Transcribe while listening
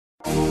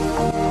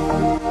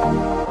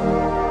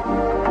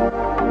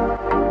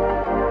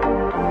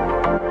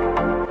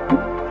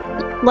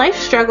Life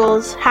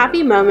struggles,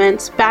 happy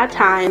moments, bad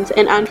times,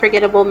 and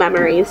unforgettable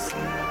memories.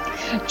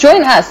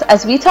 Join us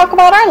as we talk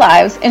about our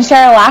lives and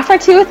share a laugh or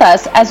two with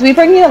us as we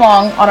bring you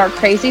along on our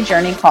crazy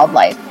journey called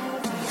life.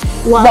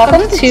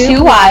 Welcome to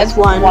Two Wives,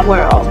 One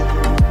World.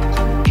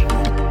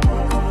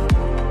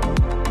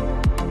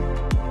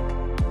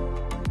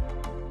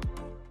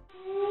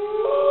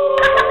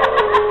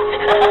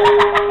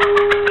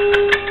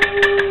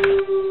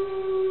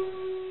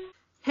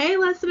 Hey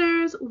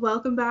listeners,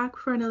 welcome back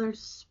for another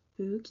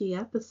spooky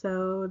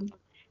episode.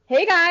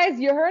 Hey guys,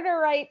 you heard it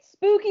right,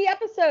 spooky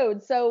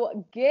episode.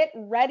 So get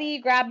ready,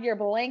 grab your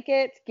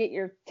blanket, get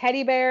your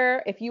teddy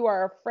bear. If you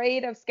are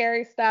afraid of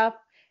scary stuff,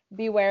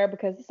 beware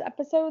because this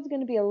episode is going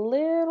to be a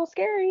little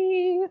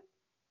scary.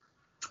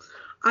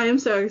 I am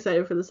so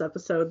excited for this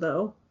episode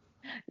though.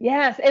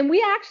 Yes, and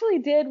we actually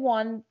did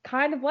one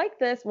kind of like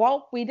this.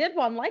 Well, we did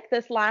one like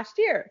this last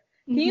year.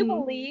 Can you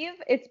believe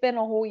it's been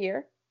a whole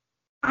year?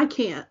 I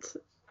can't.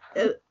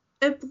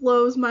 It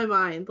blows my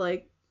mind.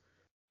 Like,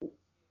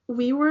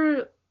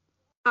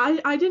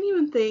 I didn't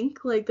even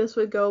think, like, this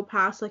would go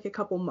past, like, a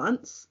couple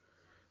months.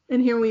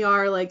 And here we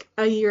are, like,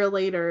 a year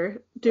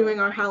later, doing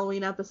our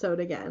Halloween episode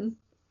again.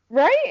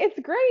 Right? It's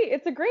great.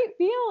 It's a great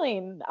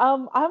feeling.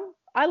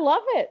 I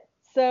love it.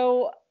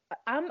 So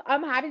I'm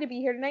happy to be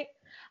here tonight.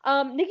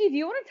 Nikki, do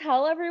you want to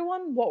tell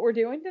everyone what we're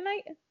doing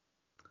tonight?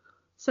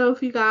 So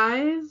if you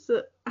guys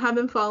have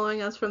been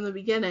following us from the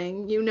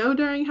beginning, you know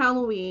during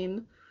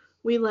Halloween,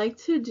 we like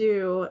to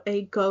do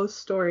a ghost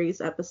stories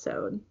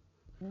episode.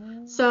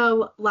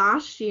 So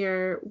last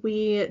year,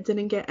 we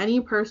didn't get any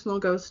personal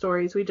ghost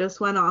stories. We just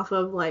went off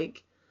of,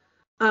 like,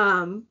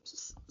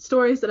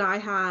 stories that I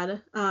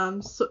had,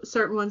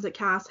 certain ones that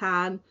Cass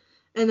had,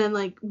 and then,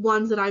 like,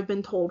 ones that I've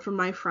been told from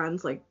my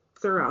friends, like,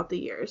 throughout the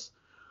years.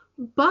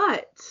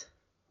 But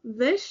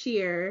this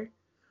year,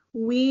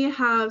 we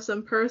have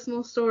some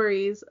personal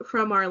stories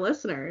from our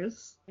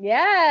listeners.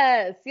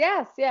 Yes.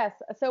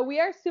 So we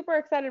are super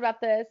excited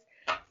about this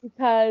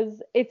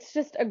because it's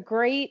just a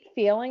great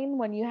feeling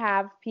when you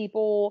have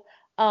people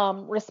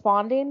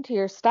responding to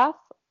your stuff.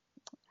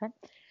 Okay.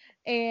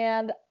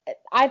 And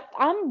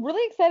I'm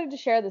really excited to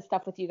share this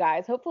stuff with you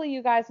guys. Hopefully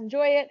you guys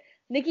enjoy it.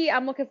 Nikki,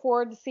 I'm looking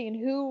forward to seeing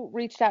who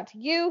reached out to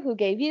you, who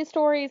gave you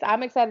stories.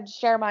 I'm excited to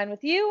share mine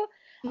with you.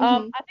 I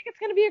think it's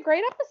going to be a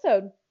great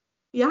episode.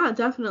 Yeah,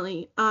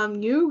 definitely.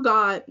 You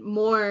got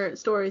more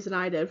stories than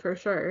I did for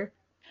sure.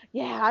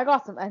 Yeah, I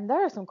got some, and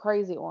there are some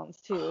crazy ones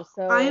too.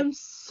 So I am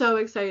so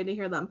excited to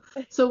hear them.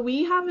 So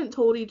we haven't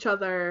told each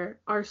other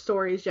our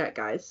stories yet,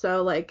 guys.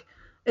 So, like,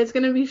 it's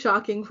going to be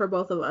shocking for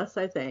both of us,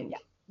 I think.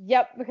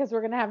 Yep, because we're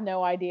going to have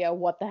no idea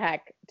what the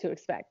heck to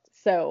expect.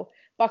 So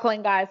buckle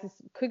in, guys. This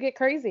could get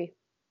crazy.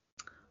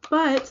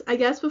 But I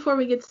guess before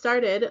we get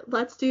started,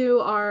 let's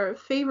do our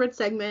favorite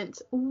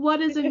segment. What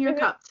is in your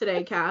cup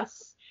today,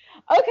 Cass?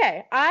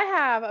 Okay, I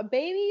have a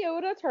Baby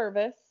Yoda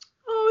Tervis.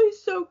 Oh,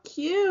 he's so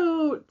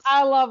cute.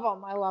 I love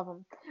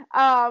him.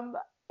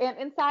 And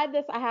inside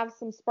this, I have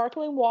some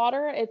sparkling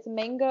water. It's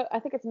mango. I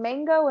think it's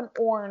mango and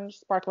orange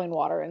sparkling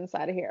water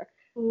inside of here.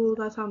 Oh,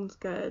 that sounds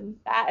good.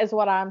 That is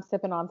what I'm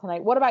sipping on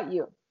tonight. What about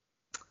you?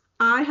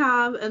 I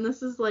have, and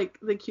this is like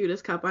the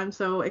cutest cup. I'm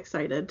so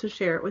excited to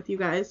share it with you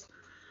guys.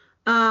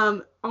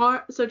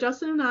 So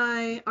Justin and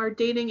I, our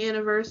dating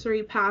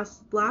anniversary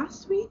passed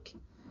last week.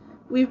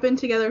 We've been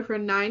together for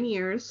 9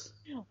 years.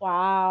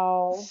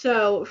 Wow.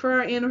 So for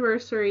our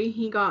anniversary,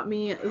 he got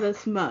me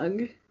this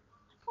mug.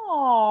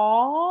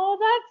 Aww,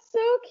 that's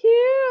so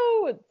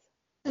cute.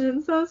 And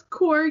it says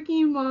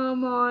Corgi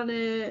Mom on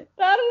it.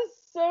 That is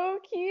so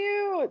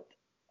cute.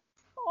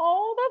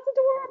 Oh, that's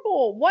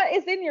adorable. What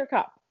is in your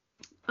cup?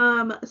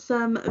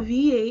 Some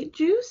V8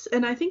 juice,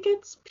 and I think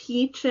it's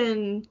peach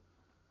and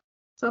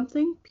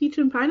something. Peach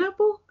and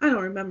pineapple? I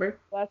don't remember.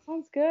 That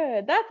sounds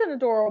good. That's an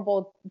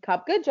adorable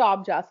cup. Good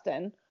job,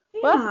 Justin.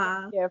 Yeah. Well, that's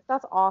a good gift.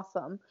 That's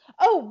awesome.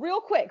 Oh, real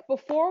quick,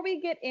 before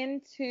we get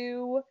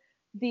into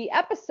the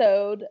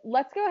episode,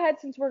 let's go ahead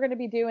since we're going to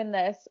be doing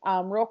this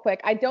real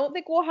quick. I don't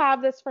think we'll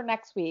have this for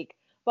next week,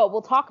 but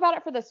we'll talk about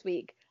it for this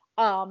week.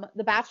 The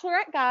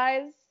Bachelorette,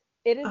 guys,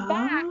 it is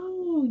back.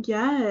 Oh,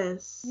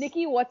 yes.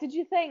 Nikki, what did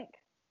you think?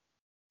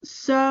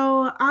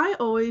 So I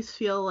always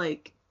feel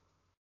like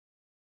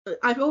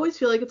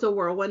it's a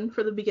whirlwind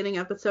for the beginning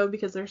episode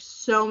because there's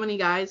so many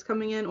guys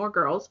coming in, or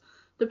girls,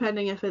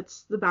 depending if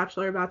it's the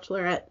Bachelor or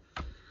Bachelorette.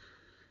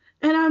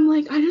 And I'm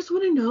like, I just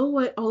want to know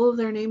what all of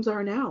their names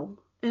are now.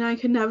 And I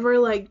can never,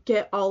 like,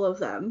 get all of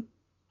them.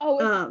 Oh,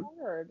 it's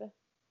hard.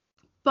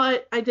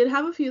 But I did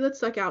have a few that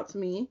stuck out to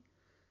me.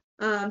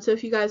 So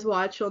if you guys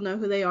watch, you'll know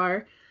who they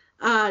are.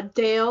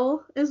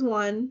 Dale is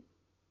one.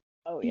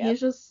 Oh, yeah. He's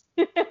just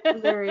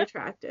very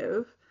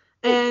attractive.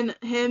 And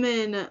him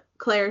and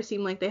Claire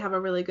seem like they have a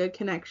really good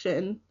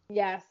connection.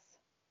 Yes.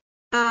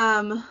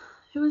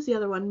 Who was the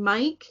other one?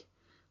 Mike.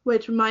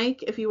 Which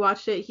Mike, if you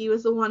watched it, he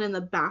was the one in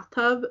the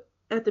bathtub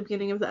at the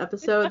beginning of the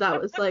episode.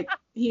 That was like,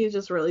 he was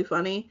just really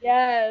funny.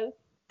 Yes.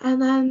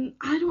 And then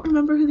I don't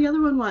remember who the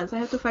other one was. I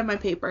have to find my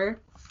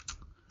paper.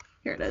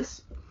 Here it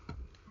is.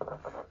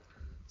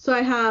 So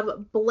I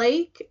have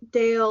Blake,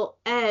 Dale,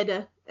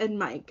 Ed, and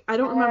Mike. I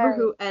don't remember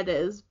who Ed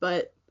is,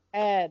 but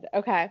Ed.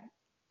 Okay.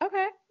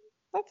 Okay.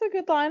 That's a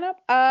good lineup.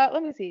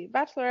 Let me see.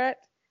 Bachelorette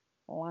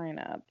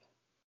lineup.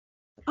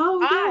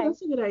 oh yeah,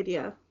 that's a good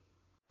idea.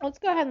 Let's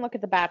go ahead and look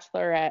at the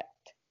Bachelorette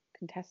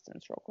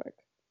contestants real quick.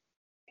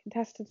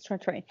 Contestants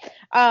 2020.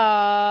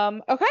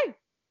 Okay.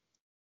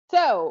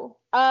 So,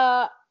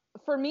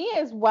 for me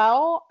as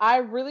well, I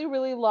really,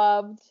 really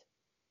loved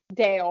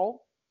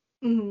Dale.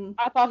 Mm-hmm.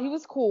 I thought he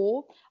was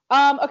cool.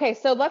 Okay,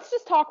 so let's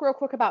just talk real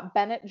quick about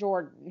Bennett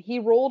Jordan. He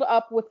rolled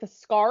up with the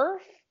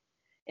scarf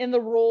in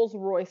the Rolls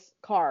Royce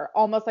car,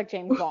 almost like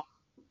James Bond.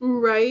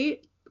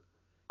 Right?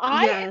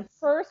 I Yes. at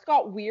first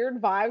got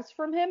weird vibes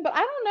from him, but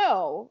I don't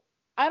know.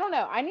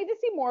 I need to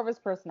see more of his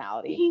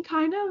personality. He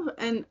kind of,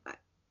 and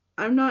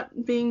I'm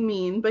not being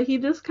mean, but he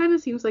just kind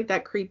of seems like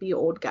that creepy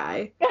old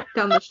guy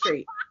down the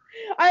street.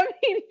 I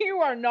mean, you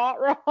are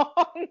not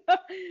wrong.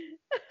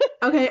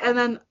 Okay, and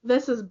then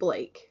this is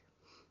Blake.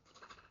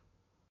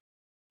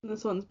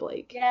 This one's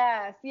Blake.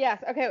 Yes,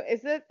 yes. Okay,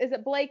 is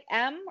it Blake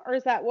M or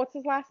is that what's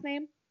his last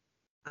name?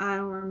 I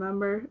don't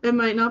remember. It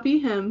might not be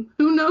him.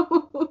 Who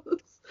knows?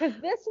 Because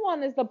this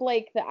one is the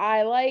Blake that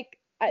I like.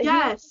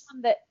 Yes.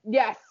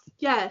 Yes.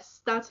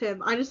 Yes, that's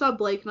him. I just saw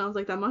Blake and I was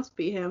like, that must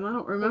be him. I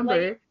don't remember.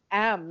 Blake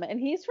M, and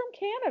he's from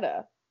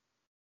Canada.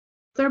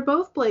 They're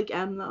both Blake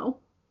M though.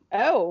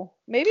 Oh,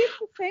 maybe it's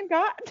the same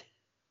guy.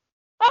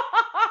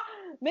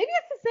 Maybe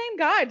it's the same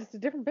guy, just a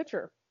different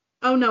picture.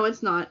 Oh no,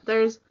 it's not.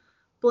 There's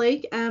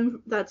Blake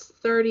M that's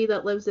 30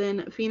 that lives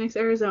in Phoenix,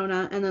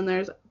 Arizona, and then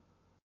there's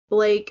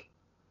Blake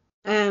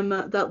M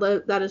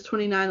that is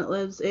 29 that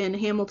lives in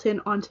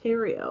Hamilton,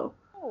 Ontario.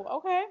 Oh,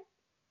 okay.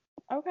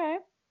 Okay.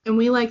 And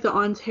we like the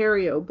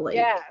Ontario Blake.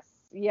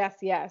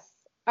 Yes.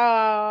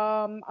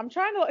 I'm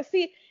trying to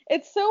see.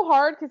 It's so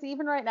hard because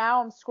even right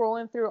now I'm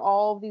scrolling through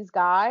all of these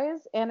guys,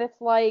 and it's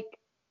like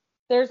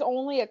there's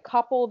only a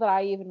couple that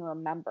I even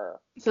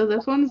remember. So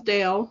this one's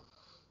Dale.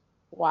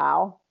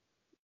 Wow.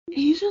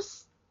 He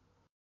has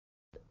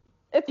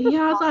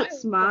that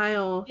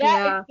smile.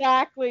 Yeah,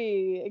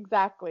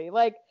 exactly.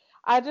 Like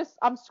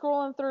I'm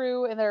scrolling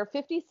through, and there are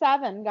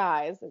 57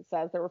 guys. It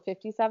says there were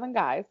 57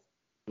 guys.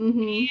 Mm-hmm.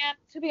 And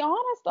to be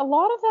honest, a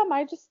lot of them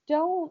I just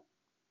don't.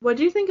 What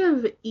do you think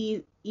of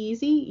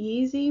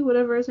Yeezy,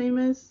 whatever his name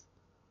is?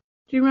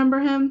 Do you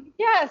remember him?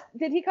 Yes.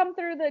 Did he jump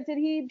through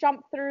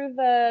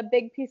the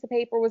big piece of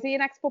paper? Was he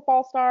an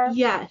ex-football star?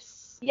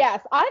 Yes.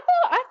 Yes. I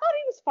thought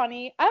he was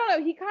funny. I don't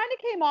know. He kind of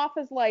came off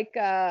as like,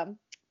 I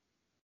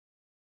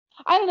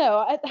don't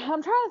know.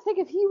 I'm trying to think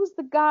if he was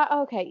the guy.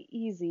 Okay,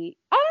 easy.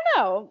 I don't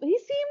know. He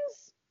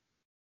seems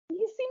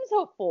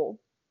hopeful.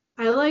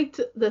 I liked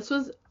this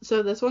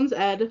one's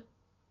Ed.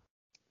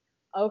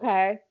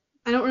 Okay.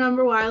 I don't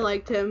remember why I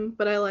liked him,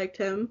 but I liked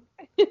him.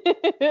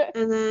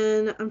 And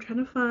then I'm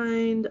trying to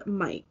find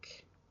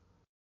Mike.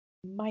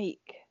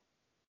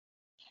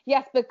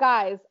 Yes, but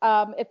guys,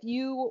 if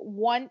you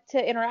want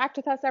to interact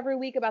with us every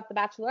week about The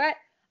Bachelorette,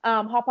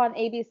 hop on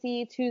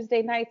ABC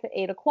Tuesday nights at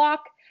 8:00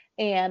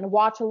 and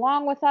watch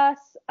along with us.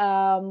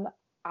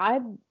 I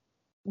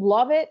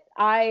love it.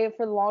 I,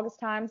 for the longest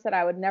time, said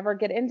I would never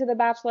get into The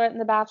Bachelorette and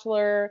The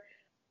Bachelor.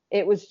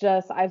 I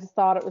just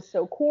thought it was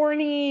so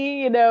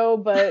corny,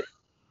 but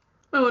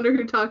I wonder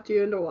who talked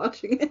you into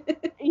watching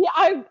it. Yeah,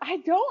 I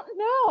don't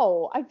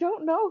know. I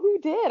don't know who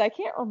did. I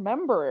can't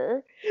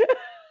remember.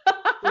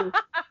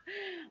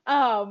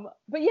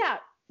 But yeah,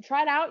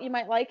 try it out. You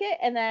might like it.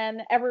 And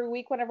then every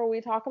week, whenever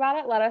we talk about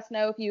it, let us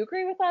know if you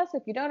agree with us,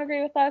 if you don't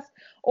agree with us,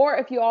 or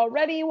if you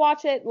already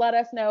watch it, let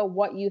us know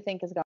what you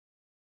think is going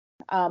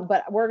on.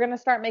 But we're going to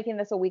start making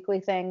this a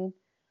weekly thing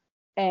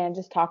and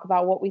just talk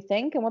about what we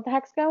think and what the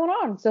heck's going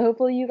on. So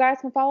hopefully you guys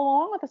can follow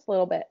along with us a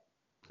little bit.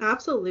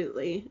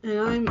 Absolutely.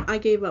 And I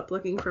gave up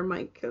looking for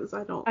Mike because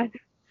I don't.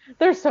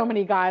 There's so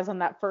many guys on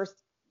that first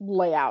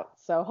layout.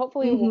 So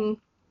hopefully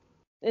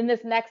in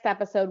this next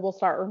episode, we'll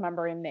start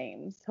remembering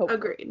names. Hopefully.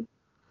 Agreed.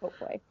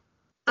 Hopefully.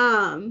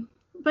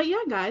 But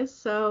yeah, guys.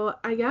 So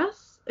I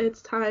guess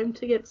it's time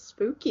to get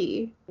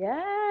spooky.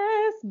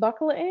 Yes.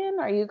 Buckle in.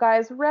 Are you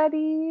guys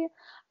ready?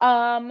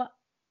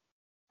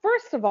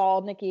 First of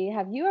all, Nikki,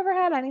 have you ever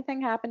had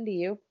anything happen to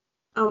you?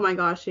 Oh my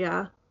gosh,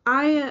 yeah.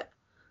 I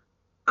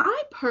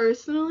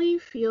personally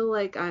feel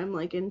like I'm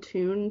like in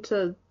tune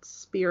to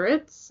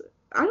spirits.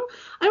 I don't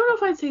know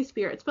if I'd say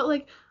spirits, but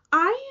like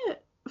I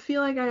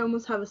feel like I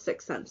almost have a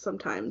sixth sense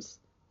sometimes.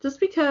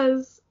 Just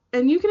because,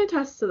 and you can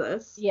attest to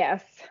this.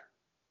 Yes.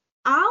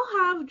 I'll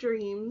have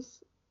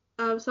dreams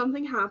of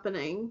something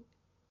happening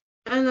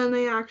and then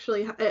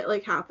it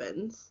like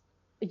happens.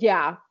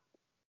 Yeah.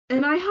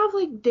 And I have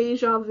like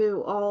deja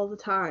vu all the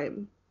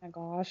time. Oh my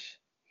gosh.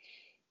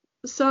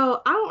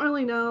 So I don't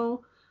really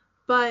know,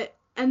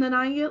 and then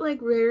I get like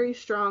very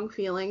strong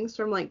feelings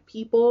from like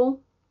people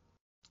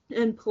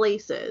and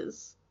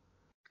places.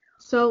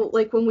 So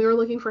like when we were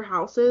looking for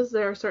houses,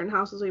 there are certain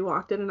houses we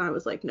walked in and I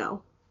was like,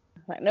 no.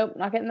 Like, nope,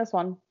 not getting this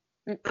one.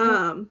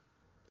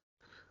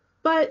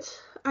 But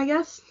I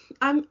guess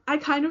I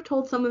kind of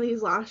told some of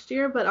these last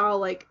year, but I'll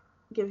like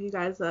give you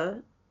guys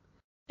a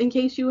in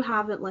case you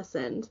haven't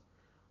listened,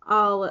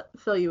 I'll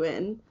fill you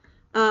in.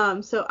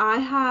 So I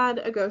had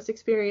a ghost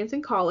experience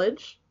in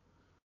college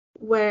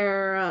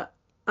where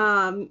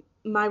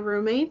my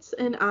roommates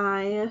and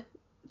I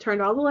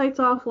turned all the lights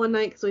off one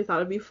night because we thought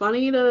it'd be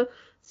funny to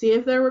see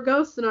if there were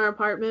ghosts in our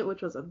apartment,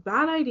 which was a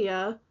bad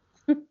idea.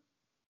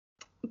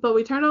 But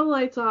we turned all the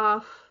lights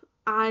off.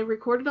 I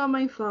recorded on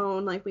my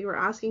phone, like we were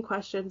asking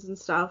questions and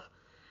stuff.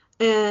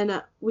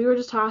 And we were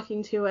just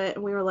talking to it,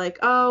 and we were like,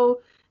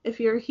 oh, if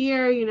you're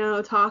here,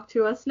 talk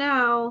to us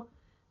now.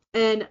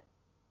 And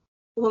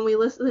when we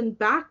listened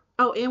back,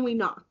 oh, and we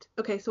knocked.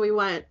 Okay, so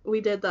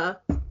we did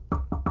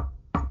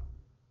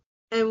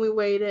and we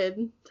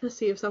waited to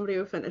see if somebody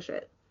would finish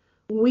it.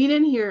 We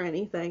didn't hear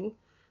anything.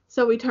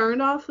 So we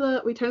turned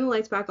the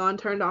lights back on,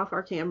 turned off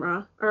our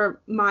camera,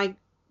 or my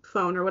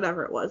phone, or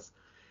whatever it was.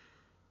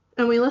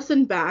 And we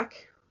listened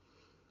back,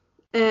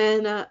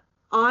 and and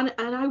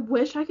I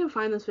wish I could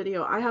find this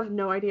video. I have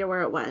no idea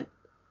where it went.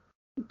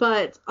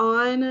 But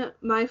on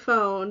my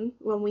phone,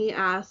 when we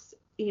asked,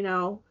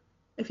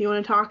 if you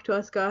want to talk to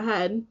us, go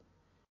ahead,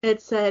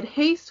 it said,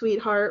 "Hey,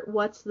 sweetheart,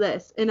 what's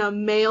this?" in a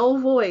male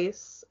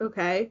voice,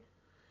 okay?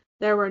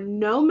 There were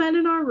no men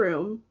in our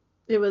room.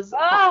 We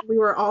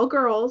were all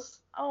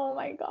girls. Oh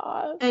my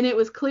god. And it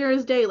was clear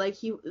as day, like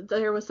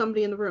there was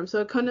somebody in the room.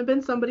 So it couldn't have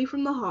been somebody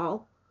from the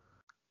hall.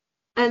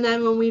 And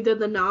then when we did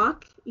the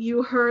knock,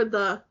 you heard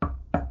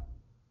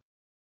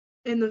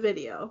in the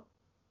video.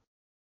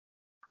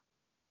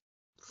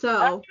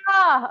 So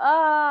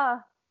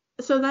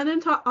so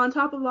then on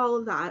top of all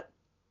of that,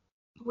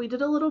 we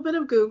did a little bit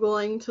of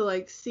Googling to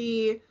like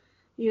see,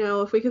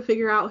 if we could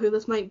figure out who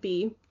this might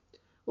be.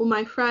 Well,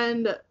 my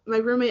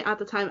roommate at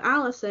the time,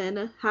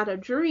 Allison, had a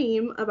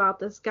dream about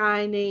this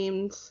guy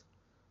named,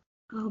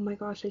 oh my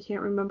gosh, I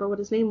can't remember what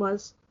his name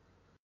was.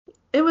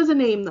 It was a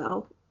name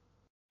though.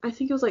 I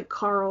think it was like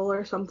Carl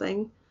or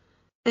something.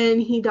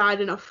 And he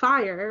died in a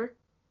fire.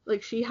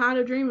 Like, she had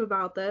a dream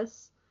about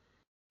this.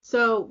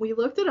 So we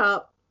looked it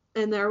up,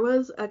 and there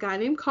was a guy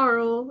named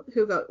Carl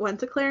who went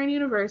to Clarion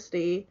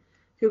University,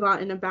 who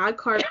got in a bad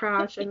car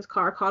crash and his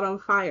car caught on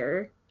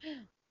fire.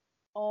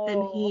 Oh.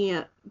 And he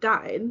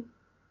died.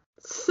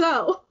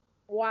 So.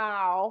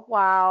 Wow.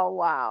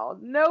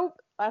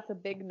 Nope. That's a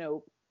big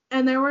nope.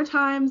 And there were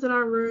times in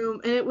our room,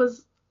 and it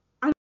was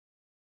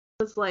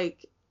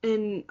like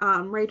in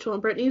Rachel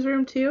and Brittany's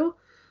room too,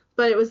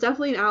 but it was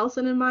definitely in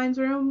Allison and mine's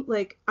room.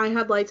 Like, I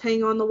had lights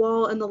hanging on the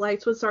wall, and the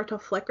lights would start to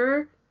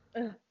flicker.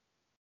 And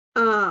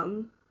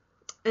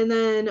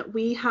then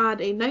we had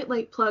a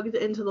nightlight plugged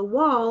into the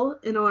wall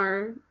in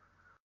our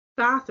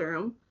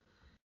bathroom,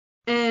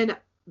 and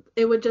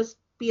it would just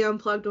be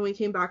unplugged when we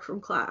came back from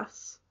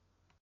class.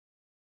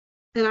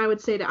 And I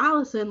would say to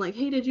Allison, like,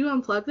 "Hey, did you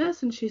unplug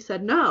this?" And she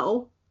said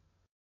no.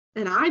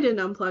 And I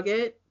didn't unplug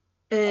it.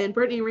 And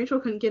Brittany and Rachel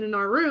couldn't get in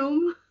our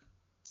room.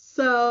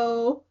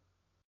 So.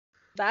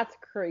 That's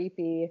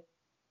creepy.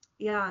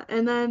 Yeah.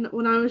 And then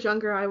when I was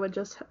younger, I would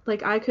just,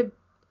 like, I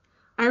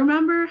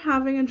remember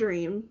having a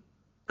dream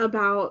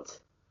about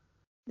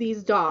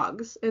these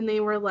dogs. And they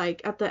were,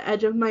 like, at the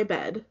edge of my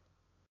bed.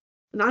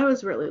 And I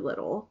was really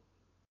little.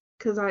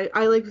 Because I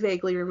like,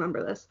 vaguely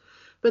remember this.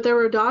 But there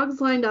were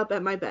dogs lined up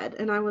at my bed.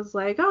 And I was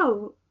like,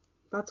 oh,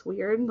 that's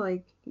weird.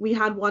 Like, we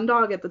had one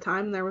dog at the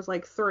time, and there was,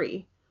 like,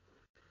 3.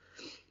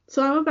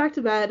 So I went back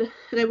to bed,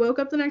 and I woke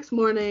up the next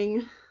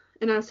morning,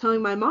 and I was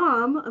telling my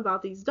mom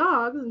about these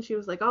dogs, and she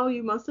was like, oh,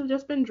 you must have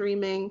just been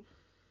dreaming.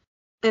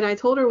 And I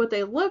told her what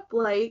they looked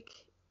like,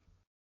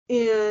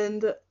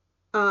 and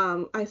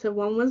I said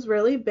one was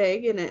really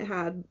big, and it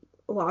had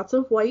lots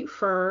of white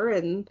fur,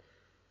 and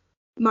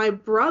my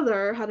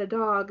brother had a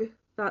dog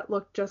that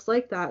looked just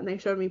like that, and they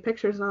showed me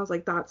pictures, and I was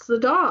like, that's the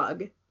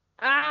dog.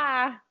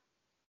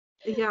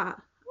 Yeah,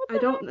 I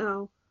don't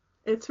know.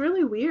 It's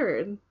really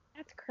weird.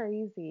 That's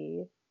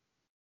crazy.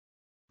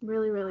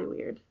 Really, really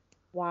weird.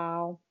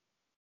 Wow.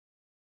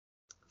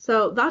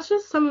 So that's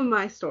just some of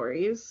my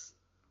stories.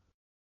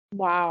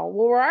 Wow.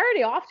 Well, we're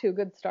already off to a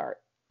good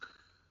start.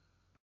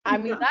 I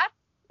mean, that's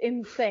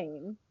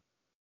insane.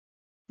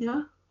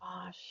 Yeah.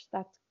 Gosh,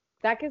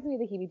 that gives me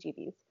the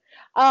heebie-jeebies.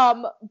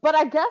 But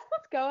I guess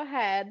let's go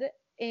ahead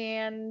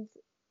and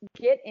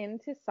get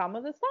into some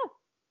of the stuff.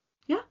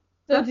 Yeah,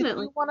 so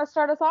definitely. Did you want to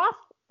start us off,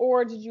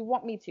 or did you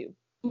want me to?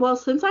 Well,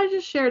 since I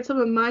just shared some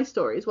of my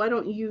stories, why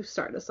don't you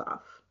start us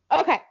off?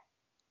 Okay.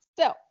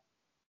 So,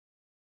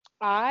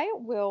 I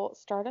will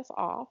start us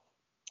off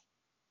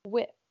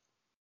with.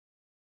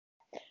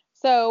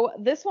 So,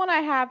 this one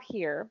I have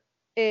here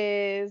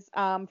is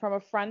from a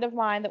friend of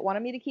mine that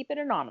wanted me to keep it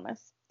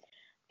anonymous.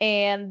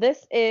 And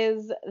this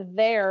is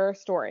their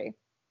story.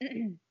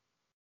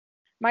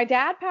 My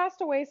dad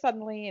passed away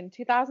suddenly in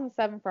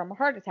 2007 from a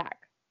heart attack.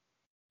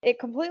 It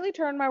completely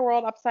turned my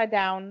world upside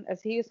down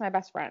as he was my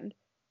best friend.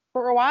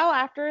 For a while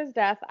after his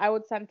death, I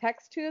would send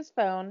texts to his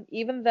phone,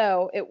 even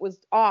though it was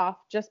off,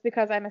 just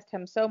because I missed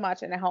him so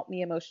much and it helped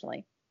me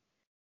emotionally.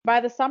 By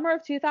the summer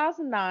of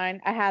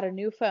 2009, I had a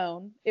new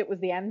phone. It was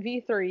the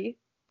NV3,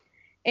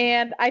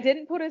 and I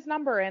didn't put his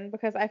number in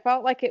because I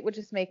felt like it would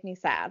just make me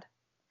sad.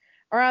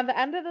 Around the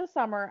end of the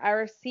summer, I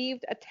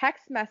received a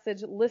text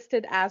message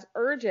listed as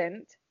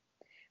urgent,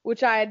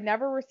 which I had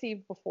never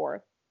received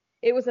before.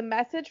 It was a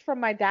message from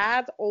my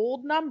dad's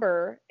old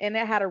number, and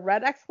it had a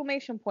red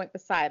exclamation point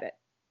beside it.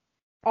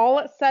 All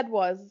it said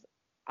was,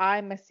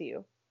 "I miss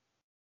you."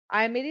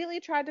 I immediately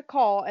tried to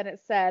call, and it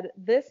said,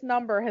 "This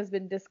number has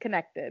been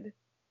disconnected."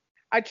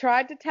 I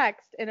tried to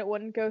text, and it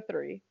wouldn't go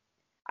through.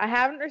 I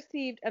haven't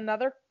received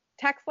another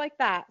text like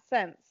that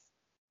since.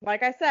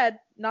 Like I said,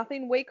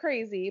 nothing way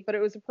crazy, but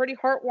it was a pretty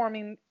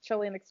heartwarming,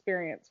 chilling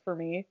experience for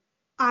me.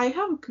 I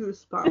have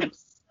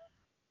goosebumps.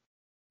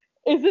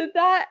 Isn't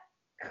that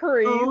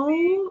crazy?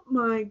 Oh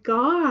my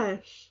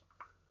gosh.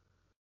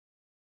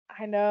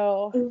 I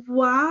know.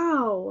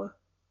 Wow.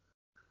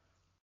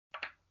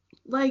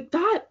 Like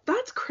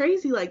that's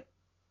crazy. Like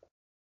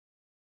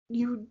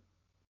you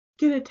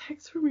get a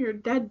text from your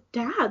dead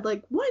dad.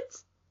 Like what?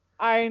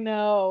 I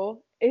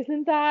know.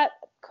 Isn't that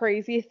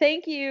crazy?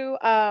 Thank you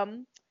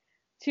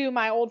to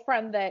my old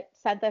friend that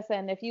sent this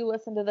in. If you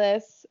listen to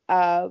this,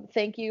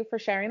 thank you for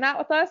sharing that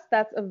with us.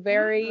 That's a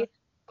very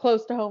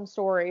close to home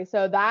story.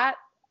 So that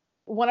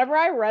whenever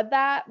I read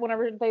that,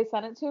 whenever they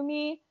sent it to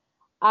me,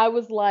 I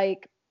was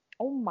like,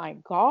 "Oh my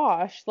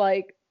gosh."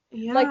 Like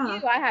you,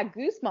 I had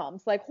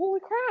goosebumps. Like, "Holy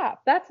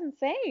crap, that's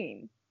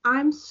insane."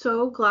 I'm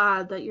so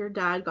glad that your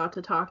dad got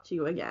to talk to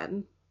you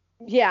again.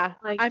 Yeah.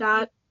 Like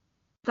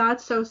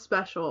that's so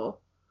special.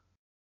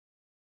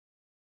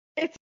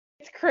 It's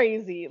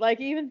crazy. Like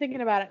even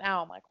thinking about it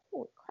now, I'm like,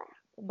 "Holy crap."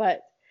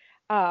 But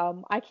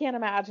I can't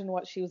imagine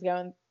what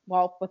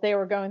what they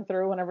were going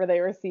through whenever they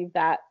received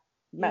that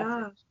message.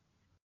 Yeah.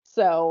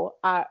 So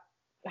I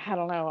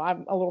don't know.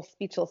 I'm a little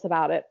speechless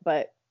about it,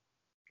 but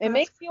it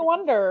makes you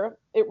wonder.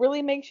 It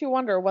really makes you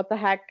wonder what the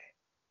heck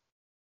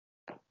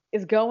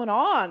is going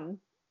on.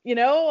 You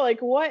know,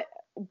 like what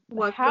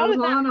goes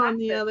on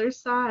the other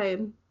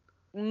side.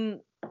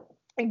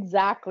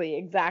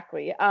 Exactly.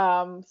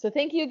 So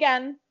thank you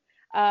again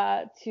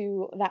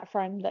to that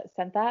friend that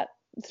sent that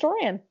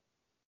story in.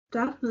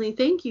 Definitely.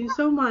 Thank you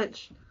so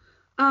much.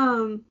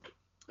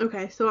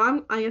 Okay,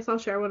 so I guess I'll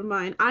share one of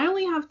mine. I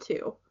only have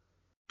 2.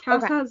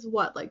 Cass has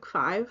what, like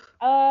 5?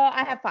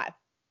 I have 5.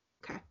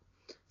 Okay.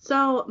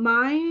 So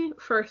my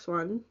first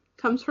one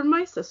comes from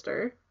my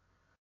sister.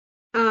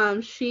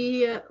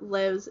 She used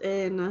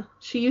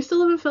to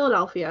live in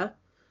Philadelphia.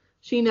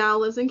 She now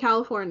lives in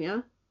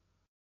California.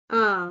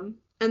 And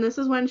this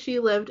is when she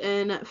lived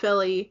in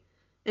Philly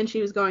and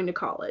she was going to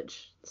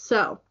college.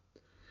 So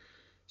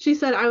she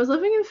said, "I was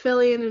living in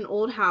Philly in an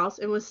old house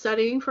and was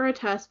studying for a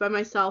test by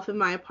myself in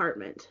my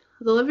apartment.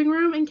 The living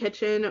room and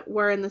kitchen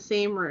were in the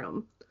same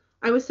room.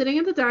 I was sitting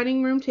at the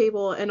dining room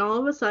table and all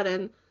of a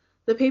sudden,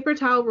 the paper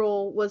towel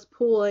roll was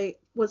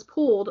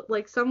pulled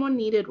like someone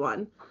needed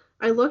one.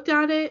 I looked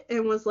at it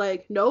and was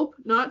like, nope,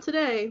 not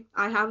today.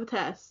 I have a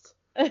test."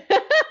 And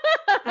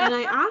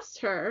I asked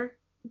her,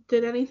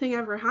 "Did anything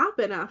ever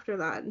happen after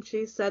that?" And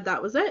she said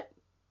that was it.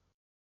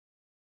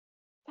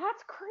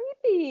 That's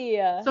creepy.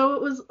 So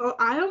it was,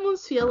 I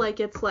almost feel like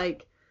it's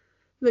like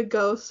the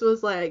ghost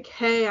was like,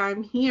 "Hey,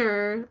 I'm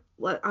here.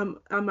 Am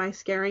I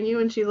scaring you?"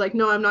 And she's like,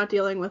 "No, I'm not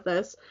dealing with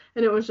this."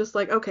 And it was just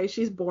like, okay,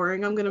 she's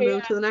boring. I'm going to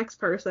move to the next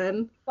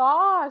person.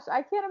 Gosh,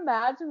 I can't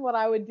imagine what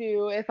I would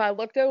do if I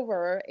looked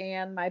over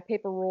and my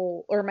paper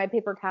roll or my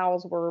paper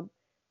towels were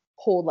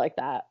pulled like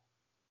that.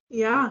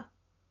 Yeah.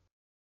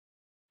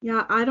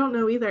 Yeah, I don't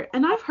know either.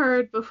 And I've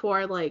heard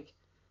before, like,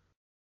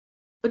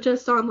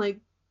 just on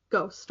like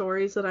ghost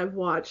stories that I've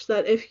watched,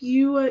 that if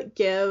you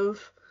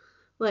give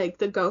like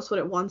the ghost what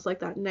it wants, like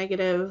that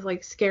negative,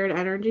 like scared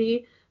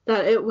energy,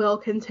 that it will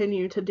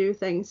continue to do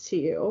things to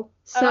you.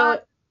 So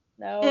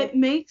no. It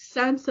makes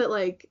sense that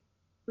like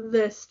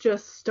this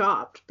just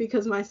stopped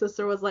because my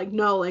sister was like,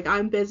 "No, like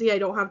I'm busy. I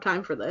don't have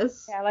time for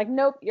this." Yeah, like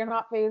nope, you're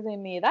not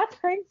phasing me. That's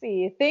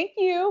crazy. Thank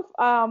you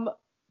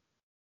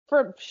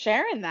for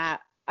sharing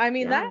that. I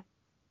mean that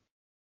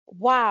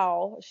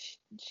wow,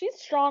 she's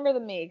stronger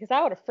than me because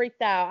I would have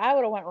freaked out. I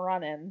would have went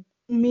running.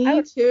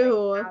 Me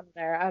too. Out of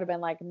there. I would have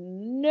been like,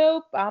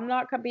 nope, I'm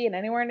not being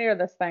anywhere near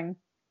this thing.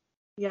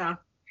 Yeah.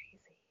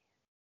 Crazy.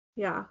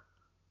 Yeah.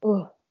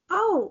 Ugh.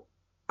 Oh,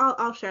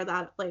 I'll share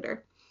that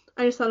later.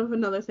 I just thought of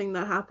another thing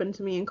that happened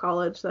to me in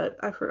college that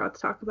I forgot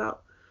to talk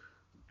about,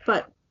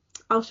 but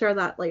I'll share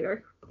that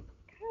later.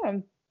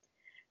 Okay.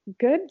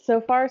 Good.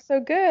 So far,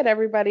 so good,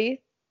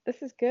 everybody.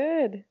 This is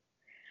good.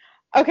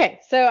 Okay,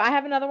 so I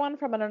have another one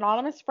from an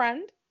anonymous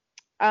friend.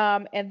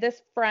 And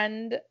this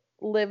friend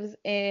lives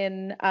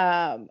in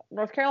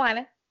North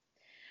Carolina.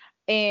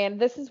 And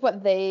this is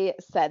what they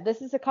said.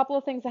 This is a couple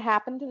of things that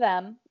happened to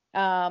them,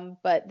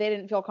 but they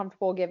didn't feel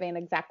comfortable giving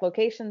exact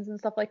locations and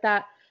stuff like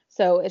that.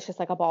 So it's just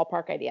like a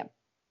ballpark idea.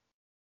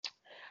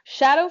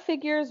 Shadow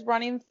figures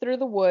running through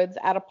the woods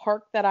at a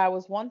park that I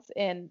was once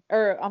in,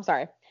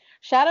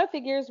 shadow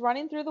figures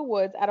running through the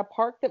woods at a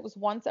park that was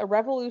once a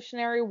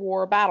Revolutionary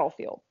War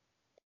battlefield.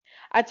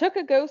 I took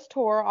a ghost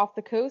tour off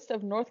the coast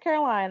of North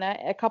Carolina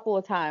a couple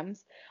of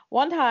times.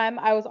 One time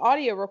I was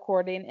audio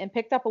recording and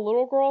picked up a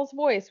little girl's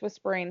voice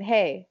whispering,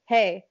 "Hey,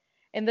 hey,"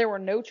 and there were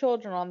no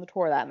children on the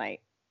tour that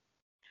night.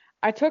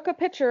 I took a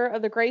picture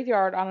of the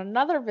graveyard on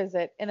another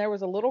visit, and there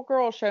was a little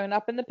girl showing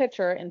up in the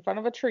picture in front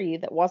of a tree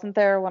that wasn't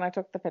there when I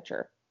took the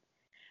picture.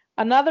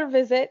 Another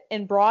visit,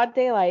 in broad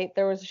daylight,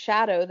 there was a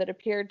shadow that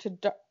appeared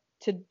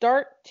to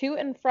dart to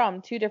and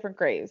from two different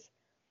graves.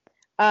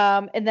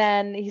 And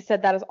then he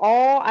said, "That is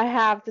all I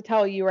have to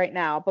tell you right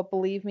now, but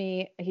believe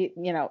me,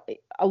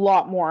 a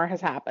lot more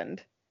has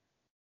happened."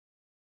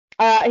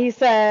 He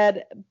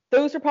said,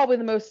 "Those are probably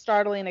the most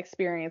startling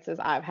experiences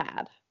I've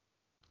had."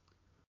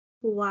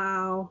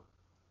 Wow.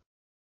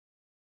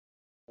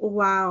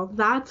 Wow,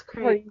 that's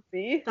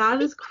Crazy.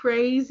 That is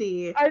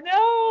crazy. I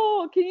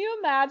know. Can you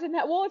imagine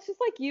that? Well, it's just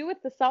like you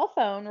with the cell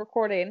phone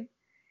recording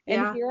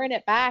and Yeah. hearing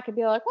it back and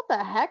be like, "What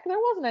the heck? There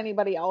wasn't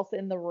anybody else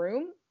in the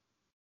room."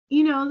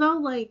 You know, though,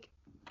 like,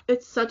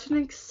 it's such an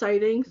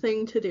exciting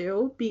thing to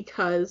do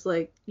because,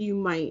 like, you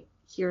might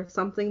hear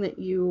something that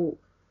you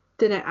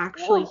didn't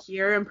actually Oh.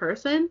 hear in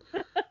person.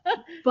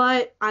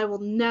 But I will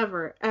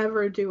never,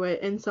 ever do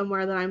it in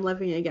somewhere that I'm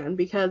living again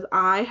because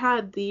I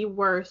had the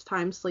worst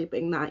time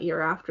sleeping that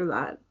year after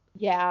that.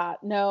 Yeah,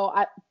 no,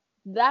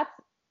 that's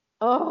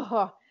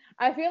oh,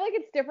 I feel like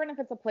it's different if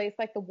it's a place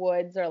like the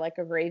woods or like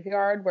a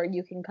graveyard where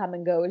you can come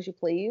and go as you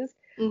please.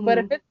 But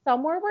if Hmm. it's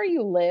somewhere where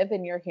you live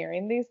and you're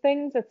hearing these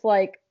things, it's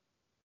like,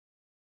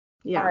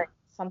 all Yeah. right,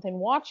 something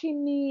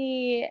watching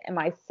me? Am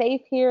I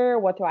safe here?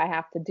 What do I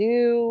have to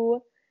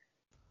do?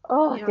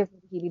 Oh, it Yeah. gives me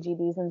the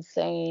heebie-jeebies.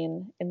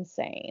 Insane,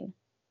 insane.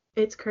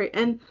 It's crazy.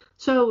 And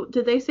so,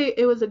 did they say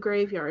it was a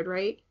graveyard,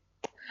 right?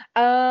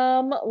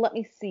 Let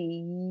me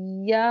see.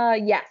 Yeah,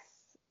 yes.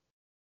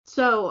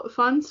 So,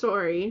 fun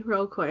story,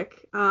 real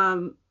quick.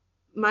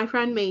 My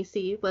friend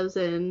Macy lives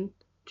in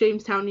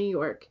Jamestown, New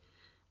York.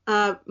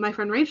 My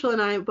friend Rachel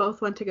and I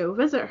both went to go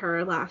visit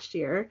her last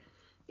year,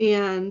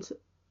 and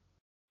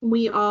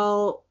we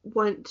all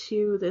went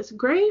to this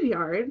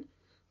graveyard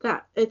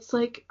that it's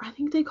like, I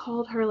think they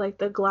called her like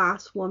the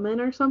glass woman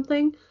or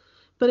something,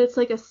 but it's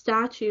like a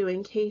statue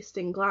encased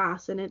in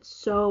glass and it's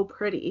so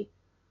pretty.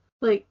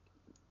 Like,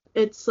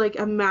 it's like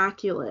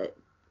immaculate.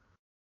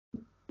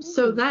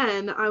 So Hmm.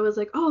 then I was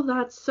like, "Oh,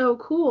 that's so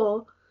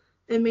cool."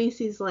 And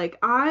Macy's like,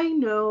 "I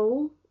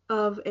know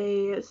of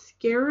a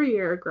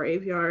scarier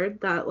graveyard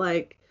that,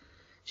 like,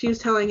 she was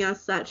telling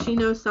us that she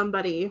knows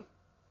somebody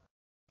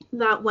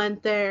that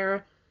went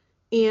there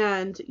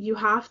and you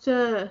have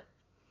to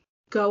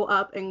go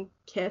up and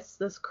kiss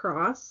this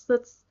cross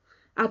that's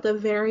at the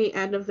very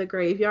end of the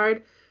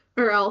graveyard,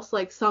 or else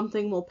like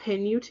something will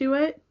pin you to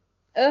it."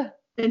 Ugh.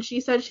 And she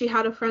said she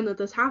had a friend that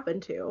this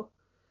happened to.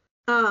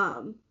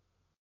 Um,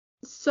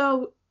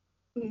 so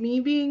me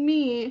being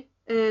me,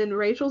 and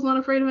Rachel's not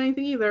afraid of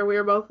anything either, we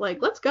were both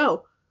like, let's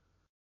go.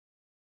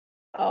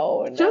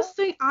 Oh no.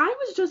 I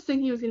was just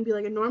thinking it was gonna be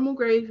like a normal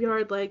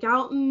graveyard, like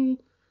out in,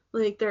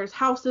 like, there's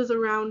houses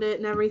around it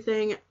and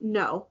everything.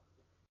 No.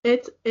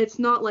 It's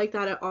not like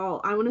that at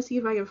all. I want to see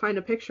if I can find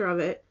a picture of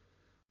it.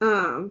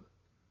 Um,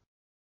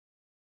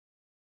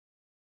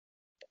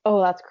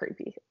 Oh, that's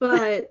creepy.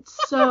 but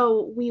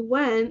so we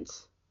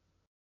went,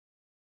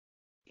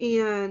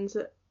 and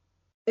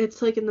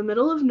it's like in the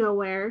middle of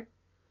nowhere.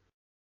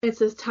 It's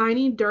this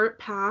tiny dirt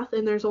path,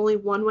 and there's only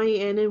one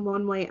way in and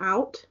one way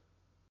out.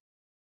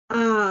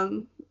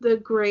 The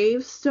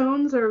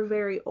gravestones are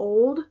very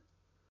old,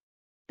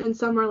 and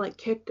some are like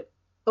kicked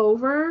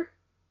over.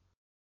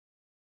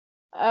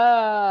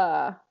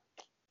 Uh,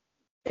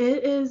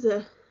 It is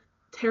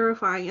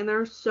terrifying, and there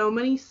are so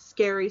many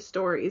scary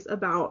stories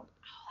about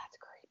oh, that's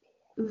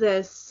creepy.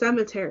 this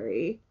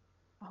cemetery.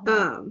 Oh my.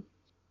 Um,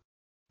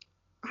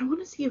 I want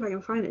to see if I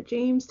can find it.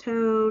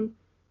 Jamestown,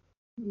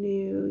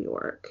 New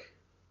York.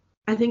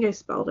 I think I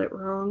spelled it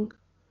wrong.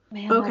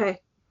 Man, that's Okay,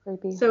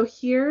 creepy. so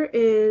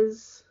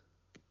here's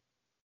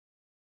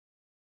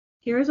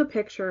a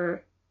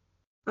picture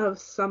of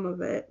some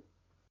of it.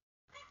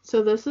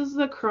 So this is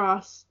the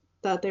cross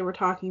that they were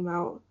talking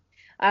about.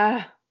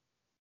 Ah,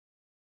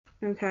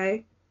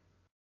 Okay,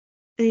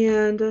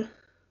 and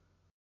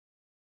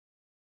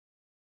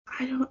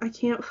I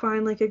can't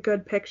find like a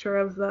good picture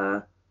of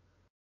the,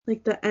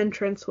 like, the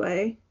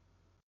entranceway,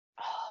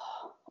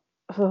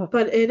 ugh.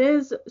 but it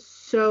is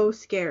so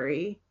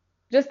scary.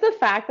 Just the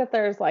fact that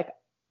there's like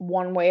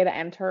one way to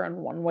enter and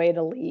one way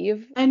to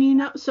leave. And you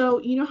know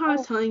how I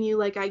was Oh. telling you,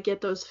 like, I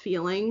get those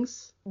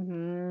feelings?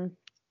 Hmm.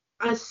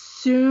 As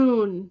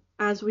soon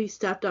as we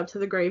stepped up to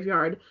the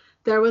graveyard,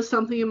 there was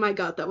something in my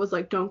gut that was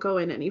like, don't go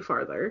in any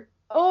farther.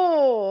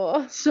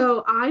 Oh.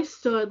 So I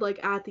stood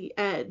like at the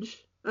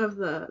edge of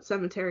the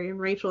cemetery, and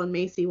Rachel and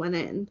Macy went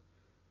in.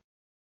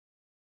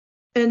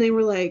 And they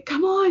were like,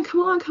 come on,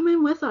 come on, come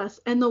in with us.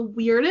 And the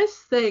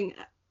weirdest thing,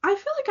 I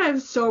feel like I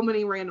have so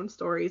many random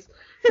stories.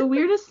 The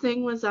weirdest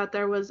thing was that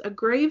there was a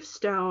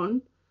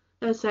gravestone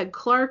that said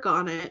Clark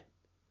on it.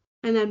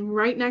 And then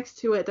right next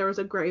to it, there was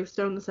a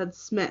gravestone that said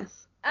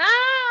Smith.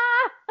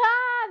 Ah,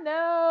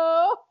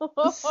 no.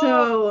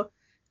 So,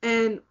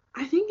 and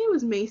I think it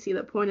was Macy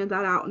that pointed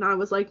that out, and I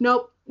was like,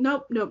 nope,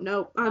 nope, nope,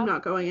 nope. I'm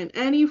not going in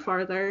any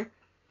farther.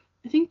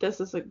 I think this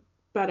is a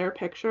better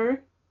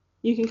picture.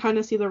 You can kind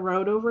of see the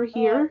road over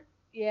here.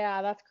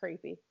 Yeah, that's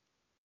creepy.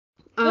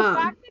 The Um,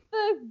 fact that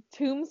the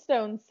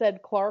tombstone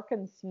said Clark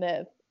and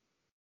Smith.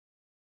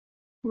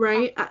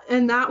 right?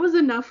 And that was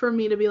enough for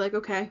me to be like,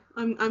 okay,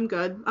 I'm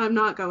good. I'm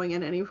not going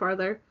in any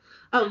farther.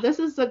 Oh, this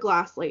is the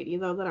glass lady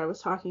though that I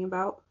was talking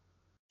about.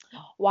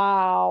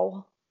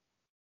 Wow.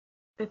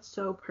 It's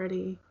so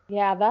pretty.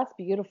 Yeah, that's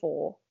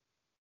beautiful.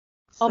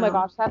 Oh my So,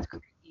 gosh, that's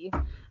creepy.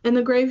 and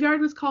the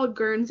graveyard was called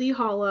Guernsey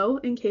Hollow,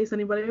 in case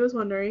anybody was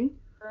wondering.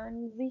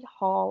 Guernsey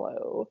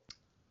Hollow.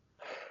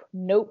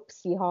 Nope,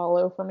 Sea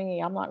Hollow for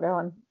me. I'm not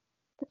going.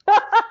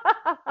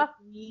 Oh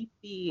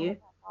Creepy. my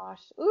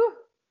gosh. Ooh.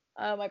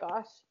 Oh my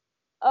gosh.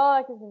 Oh,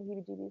 I can see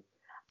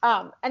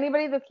heebie-jeebies.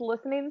 Anybody that's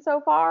listening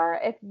so far,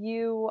 if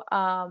you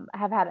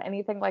have had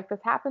anything like this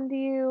happen to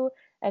you,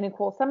 any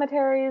cool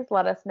cemeteries,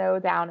 let us know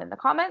down in the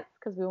comments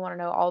because we want to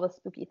know all the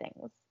spooky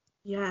things.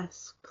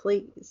 Yes,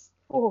 please.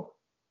 Oh,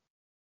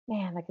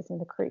 man, that gives me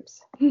the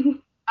creeps.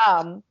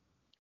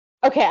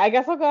 Okay, I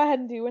guess I'll go ahead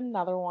and do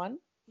another one.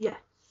 Yes.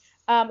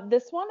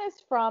 This one is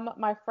from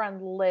my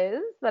friend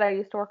Liz that I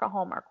used to work at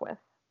Hallmark with.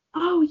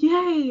 Oh,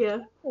 yay!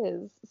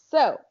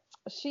 So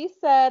she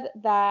said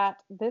that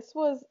this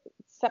was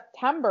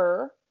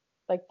September,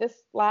 like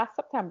this last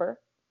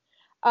September.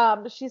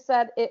 She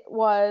said it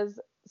was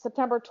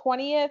September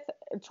 20th,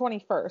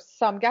 21st.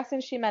 So I'm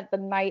guessing she meant the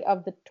night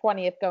of the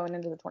 20th going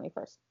into the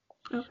 21st.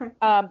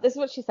 Okay. This is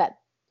what she said.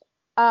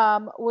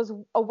 Was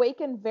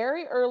awakened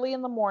very early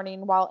in the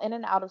morning while in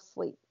and out of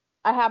sleep.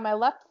 I had my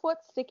left foot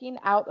sticking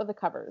out of the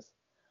covers.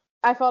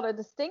 I felt a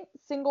distinct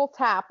single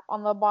tap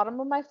on the bottom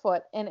of my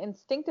foot and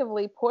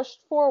instinctively pushed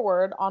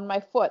forward on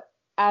my foot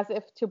as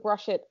if to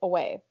brush it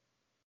away.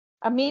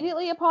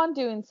 Immediately upon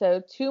doing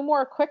so, 2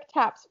 more quick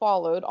taps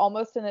followed,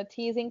 almost in a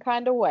teasing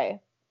kind of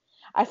way.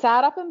 I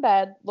sat up in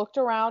bed, looked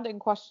around, and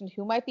questioned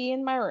who might be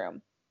in my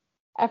room.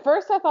 At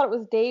first, I thought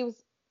of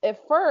Dave's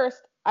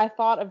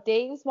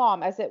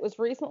mom, as it was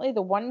recently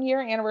the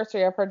 1-year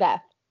anniversary of her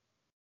death.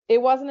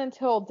 It wasn't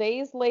until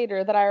days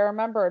later that I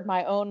remembered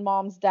my own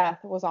mom's death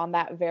was on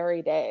that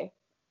very day.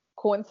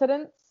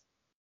 Coincidence?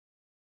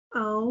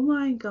 Oh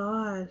my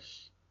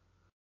gosh.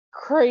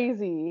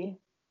 Crazy.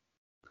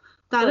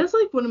 That is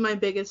like one of my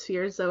biggest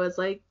fears though, is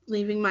like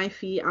leaving my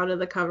feet out of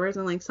the covers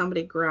and like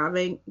somebody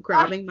grabbing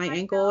my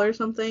ankle or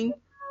something.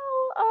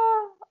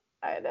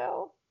 I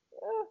know.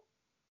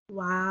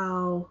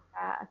 Wow.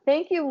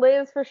 Thank you,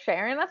 Liz, for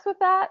sharing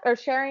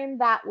sharing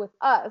that with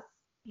us.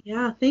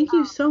 Yeah, thank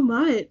you so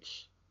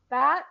much.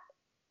 That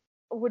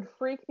would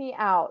freak me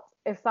out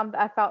if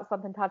I felt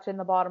something touching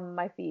the bottom of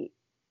my feet.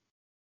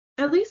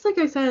 At least like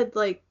I said,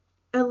 like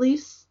at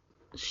least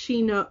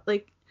she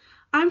like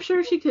I'm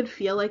sure she could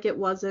feel like it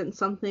wasn't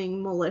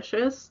something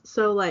malicious.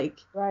 So like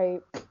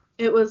Right.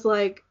 it was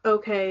like,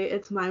 okay,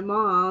 it's my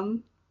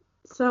mom.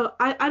 So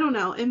I don't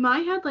know. In my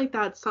head, like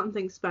that's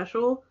something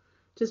special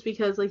just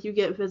because like you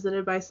get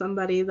visited by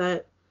somebody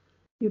that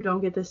you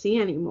don't get to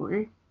see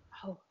anymore.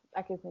 Oh,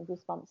 that gives me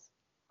goosebumps.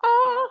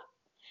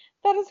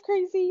 That is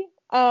crazy.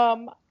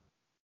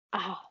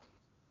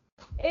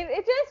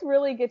 It just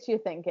really gets you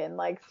thinking.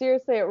 Like,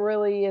 seriously, it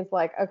really is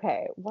like,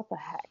 okay, what the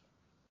heck?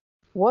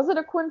 Was it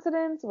a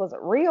coincidence? Was it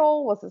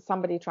real? Was it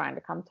somebody trying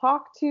to come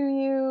talk to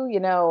you?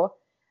 You know,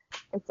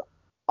 it's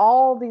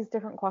all these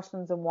different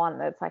questions in one.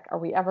 It's like, are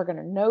we ever going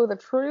to know the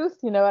truth?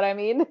 You know what I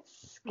mean?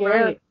 It's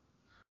scary. Right.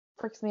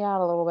 Freaks me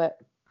out a little bit.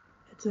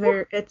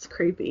 It's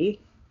creepy.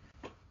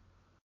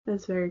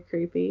 It's very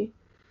creepy.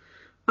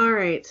 All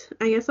right,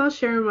 I guess I'll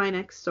share my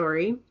next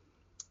story.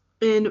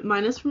 And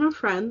mine is from a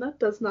friend that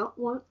does not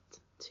want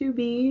to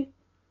be,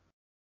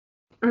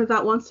 or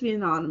that wants to be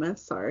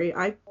anonymous. Sorry,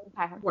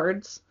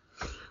 words.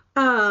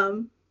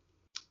 But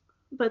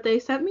they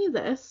sent me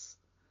this.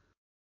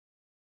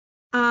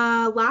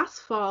 Last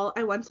fall,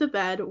 I went to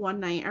bed one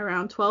night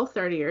around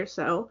 12:30 or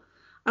so.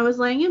 I was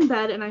laying in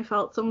bed and I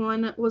felt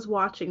someone was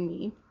watching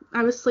me.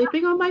 I was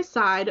sleeping on my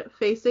side,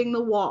 facing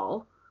the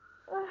wall.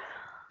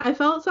 I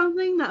felt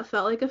something that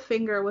felt like a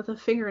finger with a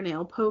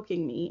fingernail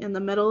poking me in the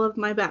middle of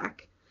my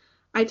back.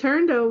 I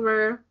turned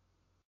over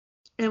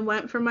and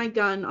went for my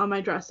gun on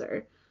my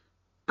dresser.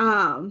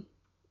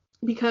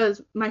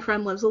 Because my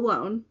friend lives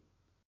alone.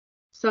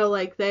 So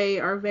like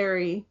they are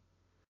very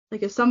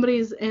like if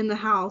somebody's in the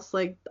house,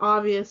 like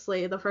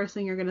obviously the first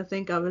thing you're gonna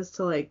think of is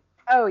to like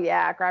oh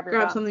yeah, grab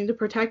gun. Something to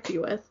protect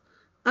you with.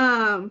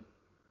 But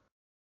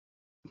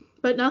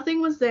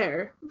nothing was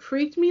there.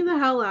 Freaked me the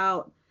hell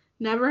out.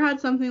 Never had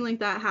something like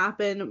that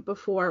happen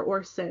before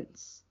or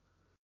since.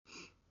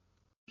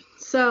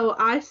 So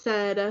I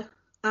said,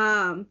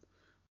 I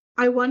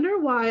wonder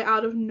why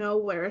out of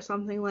nowhere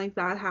something like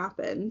that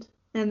happened.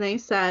 And they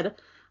said,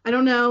 I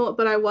don't know,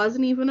 but I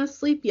wasn't even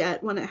asleep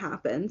yet when it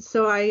happened,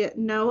 so I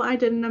know I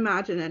didn't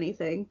imagine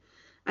anything.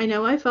 I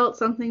know I felt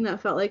something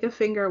that felt like a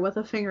finger with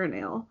a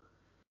fingernail.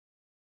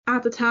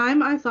 At the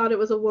time, I thought it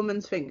was a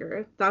woman's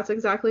finger. That's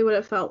exactly what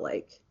it felt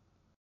like.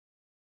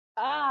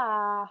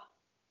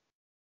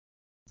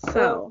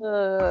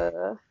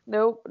 So.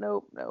 Nope,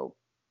 nope, nope.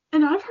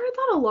 And I've heard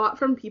that a lot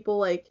from people,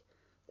 like,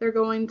 they're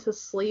going to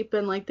sleep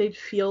and, like, they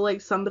feel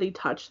like somebody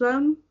touched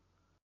them.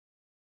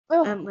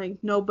 Ugh. And, like,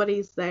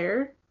 nobody's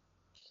there.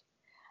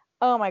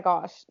 Oh my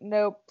gosh.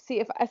 Nope.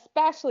 See,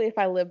 especially if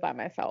I live by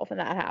myself and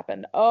that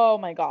happened. Oh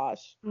my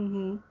gosh.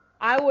 Mm-hmm.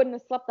 I wouldn't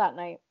have slept that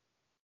night.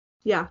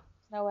 Yeah.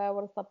 No way I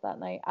would have slept that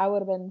night. I would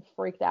have been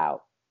freaked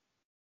out.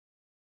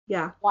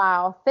 Yeah.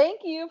 Wow.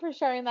 Thank you for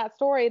sharing that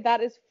story.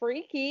 That is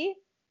freaky.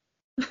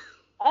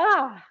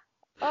 Ah.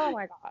 Oh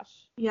my gosh.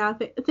 Yeah.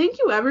 Thank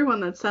you, everyone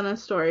that sent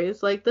us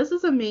stories. Like, this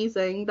is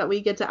amazing that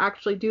we get to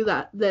actually do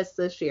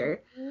this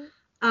year.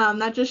 Mm-hmm.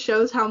 That just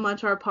shows how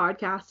much our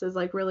podcast is,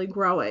 like, really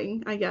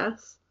growing, I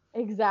guess.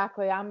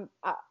 Exactly. I'm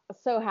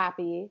so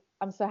happy.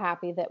 I'm so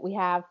happy that we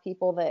have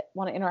people that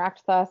want to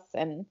interact with us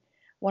and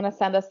want to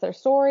send us their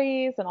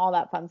stories and all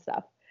that fun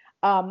stuff.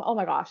 Oh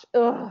my gosh.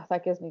 Ugh,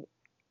 that gives me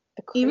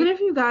the Even creep.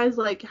 if you guys,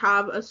 like,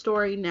 have a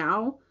story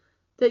now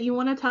that you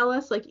want to tell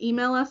us, like,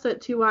 email us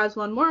at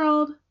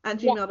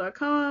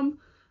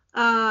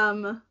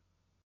twowiseoneworld@gmail.com.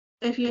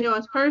 If you know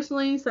us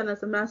personally, send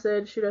us a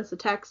message, shoot us a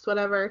text,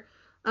 whatever.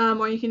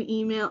 Or you can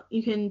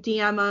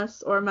DM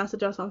us or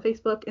message us on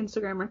Facebook,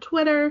 Instagram, or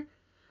Twitter.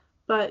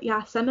 But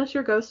yeah, send us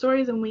your ghost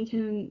stories and we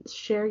can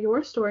share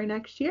your story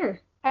next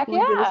year. Heck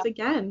We'll do yeah. this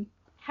again.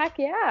 Heck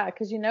yeah,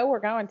 because we're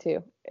going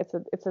to. It's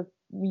a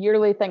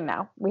yearly thing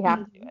now. We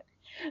have to do it.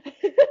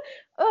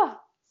 Ugh,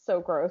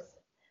 so gross.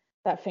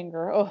 That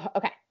finger. Oh,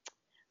 okay.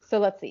 So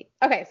let's see.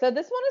 Okay, so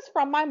this one is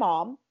from my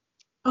mom.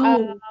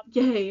 Oh,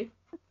 yay.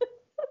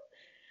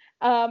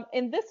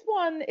 And this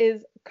one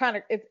is kind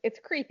of it's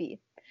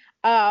creepy.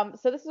 So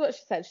this is what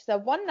she said. She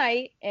said one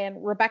night,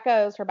 and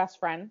Rebecca is her best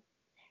friend,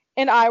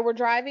 and I were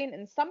driving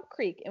in Stump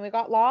Creek, and we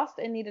got lost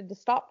and needed to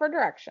stop for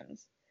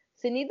directions.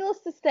 So needless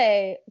to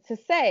say,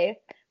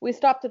 we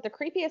stopped at the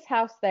creepiest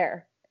house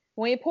there.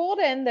 When we pulled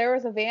in, there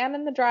was a van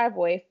in the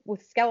driveway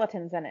with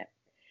skeletons in it.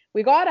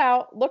 We got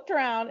out, looked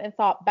around, and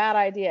thought, bad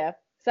idea.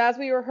 So as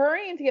we were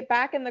hurrying to get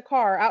back in the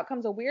car, out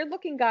comes a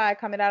weird-looking guy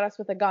coming at us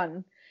with a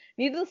gun.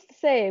 Needless to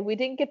say, we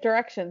didn't get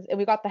directions, and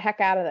we got the heck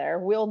out of there.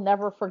 We'll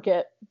never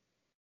forget.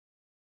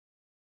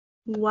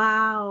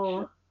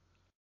 Wow.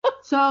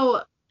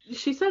 So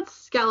she said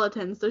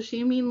skeletons. Does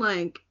she mean,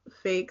 like,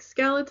 fake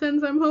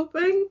skeletons, I'm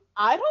hoping?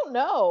 I don't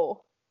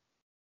know.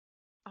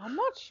 I'm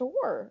not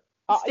sure.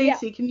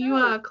 Stacy, Yeah, can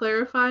you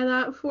clarify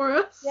that for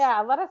us? Yeah,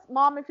 let us,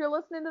 Mom, if you're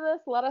listening to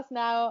this, let us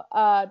know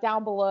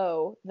down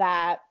below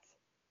that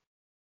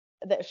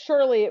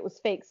surely it was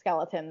fake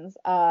skeletons.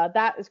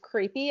 That is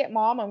creepy,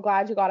 Mom. I'm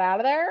glad you got out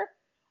of there.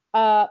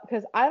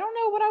 Because I don't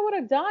know what I would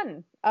have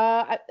done.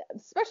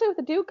 Especially with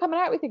the dude coming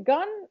out with a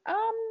gun.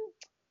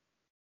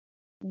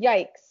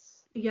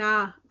 Yikes.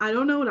 Yeah, I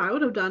don't know what I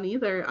would have done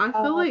either. I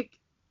feel like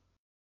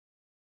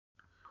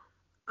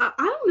I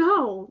don't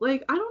know.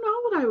 Like, I don't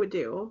know what I would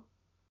do.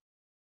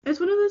 It's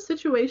one of those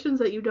situations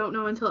that you don't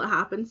know until it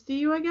happens to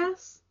you, I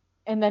guess.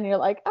 And then you're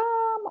like,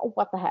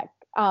 what the heck?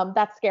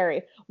 That's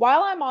scary.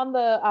 While I'm on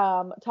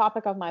the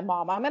topic of my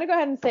mom, I'm gonna go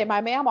ahead and say my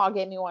mamaw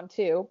gave me one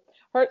too.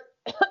 Hers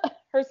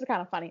is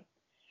kind of funny.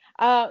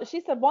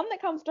 She said one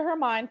that comes to her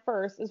mind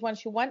first is when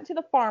she went to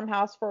the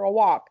farmhouse for a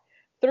walk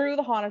through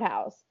the haunted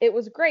house. It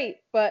was great,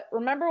 but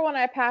remember when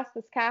I passed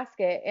this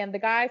casket and the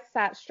guy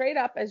sat straight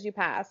up as you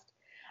passed?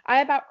 I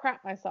about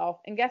crapped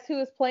myself. And guess who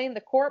was playing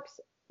the corpse?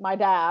 My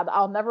dad.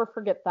 I'll never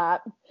forget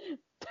that.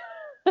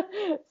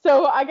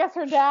 So I guess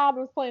her dad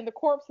was playing the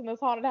corpse in this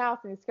haunted house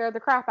and he scared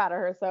the crap out of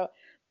her. So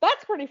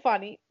that's pretty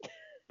funny.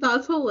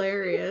 That's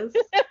hilarious.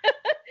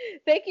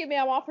 Thank you,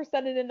 Mama, for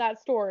sending in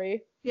that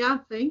story. Yeah,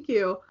 thank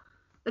you.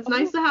 It's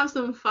nice to have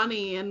some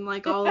funny and,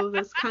 like, all of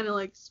this kind of,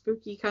 like,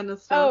 spooky kind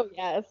of stuff. Oh,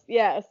 yes.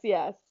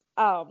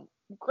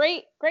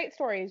 Great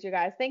stories, you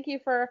guys. Thank you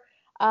for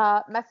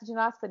messaging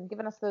us and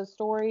giving us those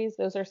stories.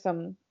 Those are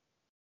some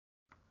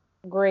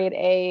grade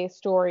A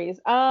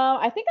stories.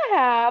 I think I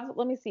have,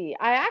 let me see.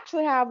 I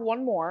actually have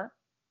one more.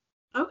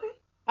 Okay.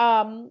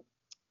 And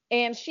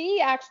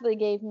she actually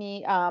gave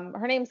me,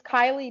 her name's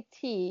Kylie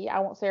T. I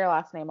won't say her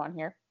last name on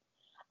here.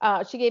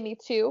 She gave me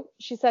two.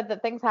 She said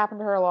that things happen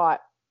to her a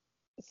lot.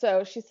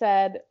 So she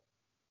said,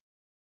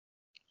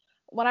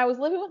 when I was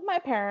living with my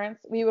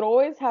parents, we would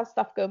always have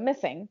stuff go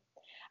missing.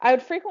 I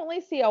would frequently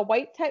see a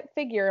white type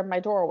figure in my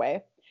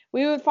doorway.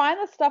 We would find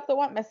the stuff that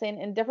went missing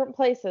in different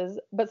places,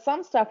 but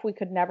some stuff we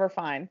could never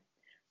find.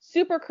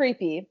 Super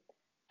creepy.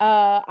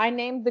 I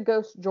named the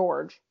ghost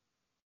George.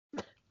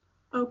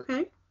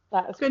 Okay.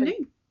 That is good creepy.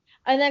 name.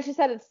 And then she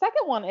said the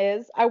second one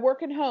is, I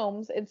work in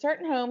homes. In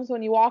certain homes,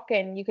 when you walk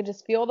in, you can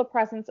just feel the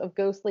presence of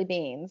ghostly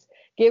beings.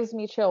 Gives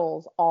me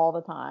chills all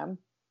the time.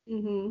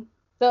 Mm-hmm.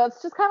 So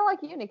it's just kind of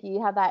like you, Nikki.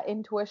 You have that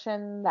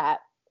intuition, that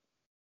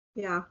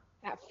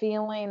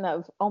feeling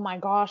of, oh my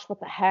gosh, what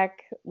the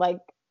heck? Like,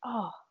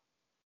 oh.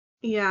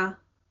 Yeah.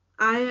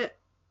 I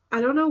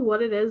don't know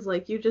what it is.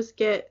 Like, you just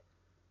get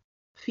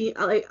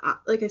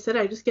like I said,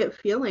 I just get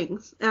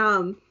feelings.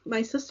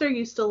 My sister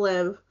used to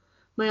live,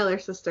 my other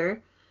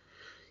sister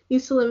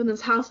used to live in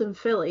this house in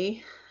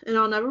Philly, and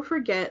I'll never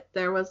forget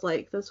there was,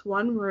 like, this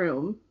one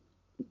room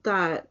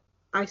that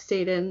I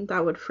stayed in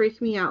that would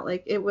freak me out.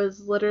 Like, it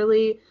was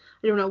literally,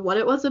 I don't know what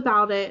it was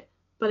about it,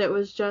 but it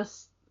was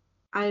just,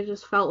 I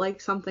just felt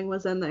like something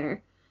was in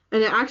there.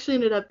 And it actually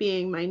ended up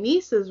being my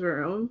niece's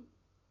room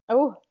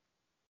Oh.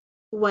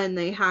 when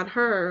they had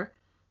her.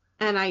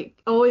 And I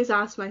always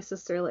asked my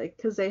sister, like,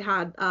 because they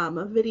had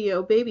a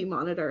video baby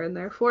monitor in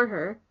there for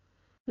her.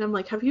 And I'm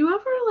like, have you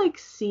ever, like,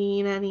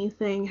 seen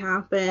anything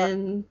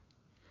happen?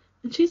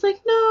 And she's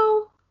like,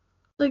 no.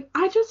 Like,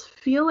 I just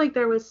feel like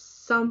there was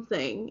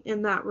something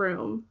in that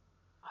room.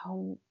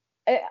 Oh,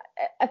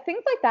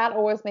 things like that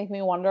always make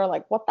me wonder,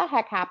 like, what the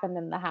heck happened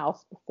in the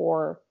house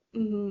before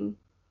Hmm.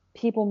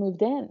 people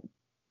moved in?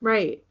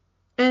 Right.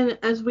 And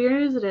as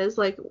weird as it is,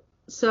 like,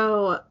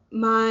 so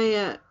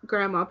my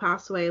grandma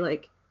passed away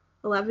like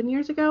 11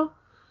 years ago.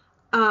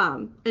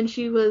 And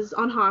she was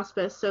on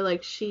hospice, so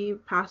like she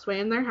passed away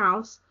in their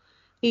house.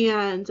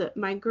 And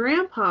my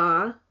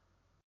grandpa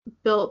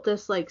built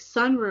this like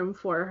sunroom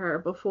for her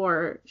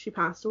before she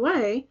passed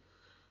away.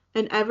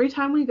 And every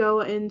time we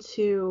go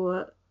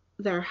into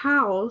their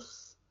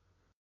house,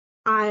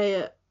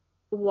 I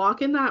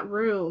walk in that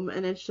room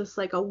and it's just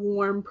like a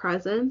warm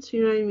presence,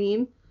 you know what I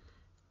mean?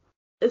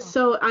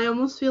 So I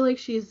almost feel like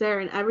she's there,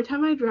 and every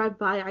time I drive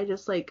by, I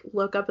just like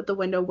look up at the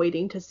window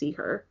waiting to see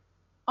her.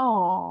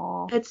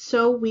 Oh, It's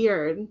so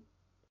weird, and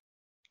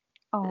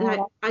I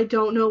oh, I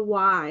don't know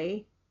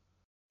why.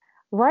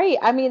 right.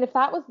 I mean, if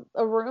that was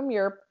a room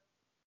your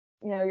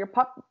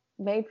pup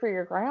made for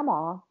your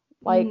grandma,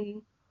 like Hmm.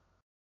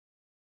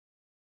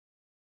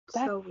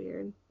 that's So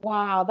weird.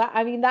 wow.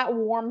 I mean, that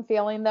warm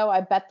feeling though,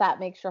 I bet that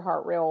makes your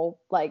heart real.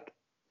 Like,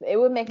 it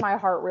would make my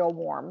heart real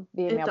warm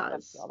being It able to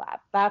does. feel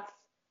that.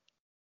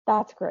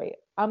 That's great.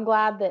 I'm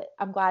glad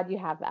you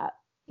have that.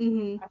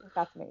 Hmm. I think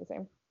that's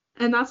amazing.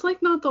 And that's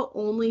like not the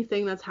only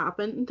thing that's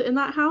happened in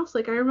that house.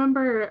 Like I don't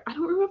remember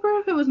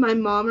if it was my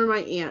mom or my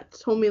aunt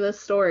told me this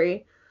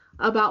story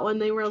about when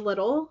they were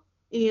little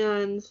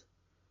and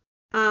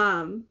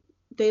um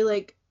they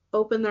like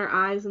opened their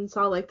eyes and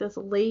saw like this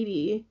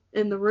lady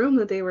in the room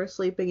that they were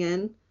sleeping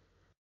in.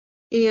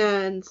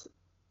 And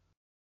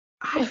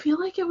I feel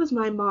like it was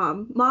my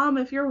mom. Mom,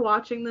 if you're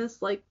watching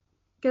this, like,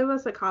 give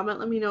us a comment.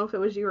 Let me know if it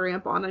was you or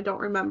Aunt Bon. I don't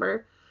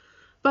remember.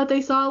 But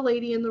they saw a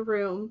lady in the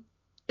room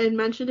and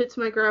mentioned it to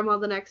my grandma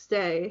the next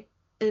day.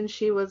 And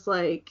she was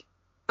like,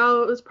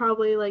 oh, it was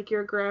probably like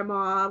your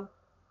grandma,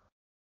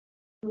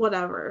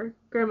 whatever.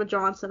 Grandma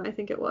Johnson, I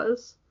think it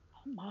was.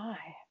 Oh my.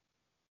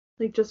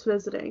 Like, just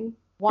visiting. And,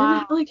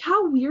 Wow. like,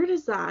 how weird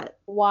is that?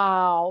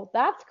 Wow.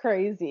 That's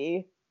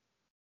crazy.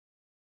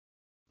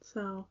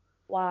 So,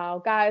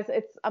 Wow. Guys,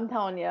 I'm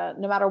telling you,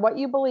 no matter what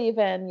you believe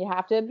in, you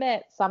have to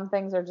admit some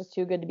things are just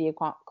too good to be a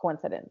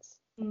coincidence.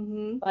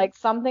 mhm. Like,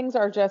 some things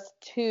are just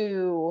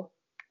too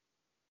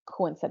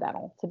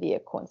coincidental to be a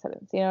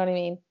coincidence. You know what I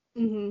mean?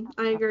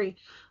 I agree.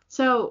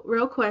 So,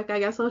 real quick, I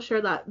guess I'll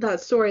share that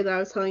story that I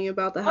was telling you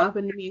about that Oh,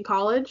 happened to me in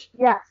college.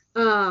 yes.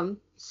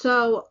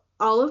 So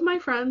all of my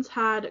friends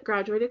had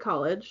graduated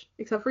college,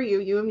 except for you.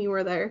 You and me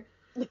were there.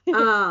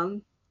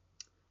 Um,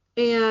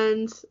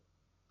 and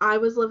I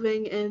was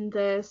living in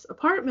this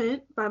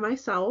apartment by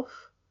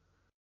myself.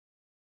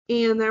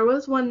 And there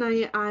was one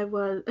night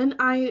and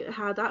I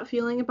had that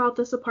feeling about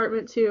this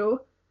apartment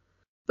too,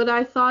 but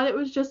I thought it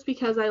was just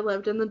because I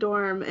lived in the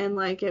dorm and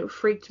like it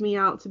freaked me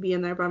out to be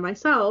in there by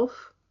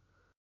myself.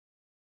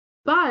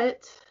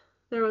 But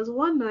there was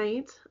one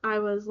night I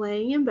was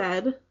laying in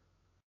bed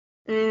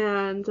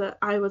and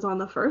I was on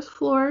the first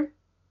floor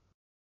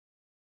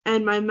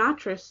and my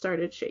mattress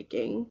started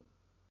shaking.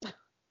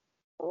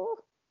 Oh,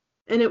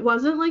 And it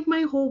wasn't like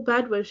my whole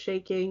bed was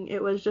shaking,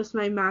 it was just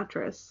my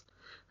mattress.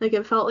 Like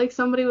it felt like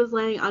somebody was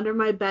laying under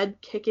my bed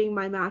kicking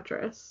my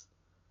mattress.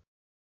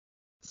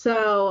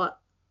 So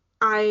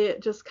I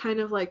just kind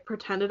of like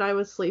pretended I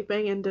was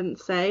sleeping and didn't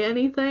say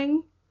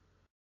anything.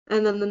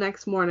 And then the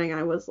next morning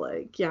I was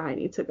like, yeah, I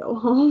need to go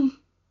home.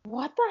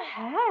 what the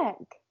heck?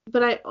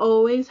 But I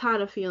always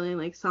had a feeling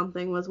like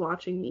something was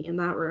watching me in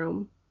that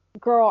room.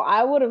 Girl,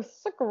 I would have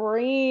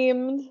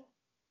screamed.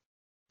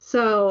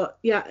 So,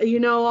 yeah, you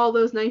know all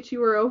those nights you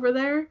were over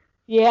there?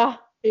 Yeah.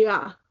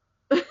 Yeah.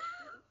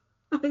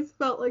 I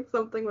felt like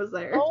something was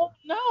there. Oh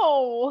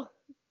no.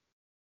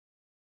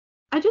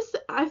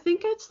 I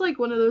think it's like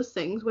one of those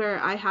things where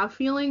I have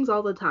feelings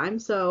all the time,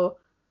 so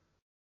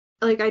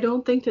like I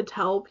don't think to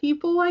tell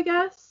people, I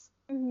guess.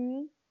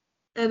 Hmm.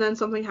 And then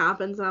something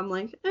happens and I'm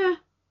like,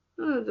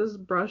 I'll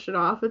just brush it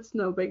off. It's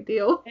no big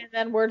deal. And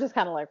then we're just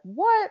kind of like,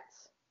 what?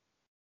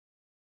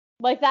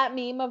 Like that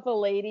meme of the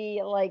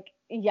lady like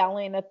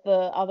yelling at the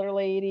other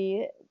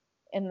lady,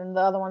 and then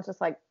the other one's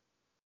just like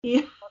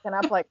Yeah. looking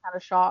up, like kind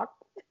of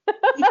shocked.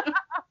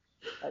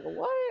 Like,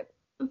 what?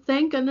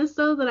 Thank goodness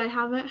though that I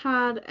haven't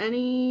had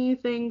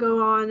anything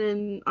go on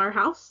in our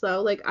house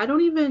though. Like I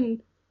don't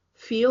even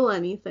feel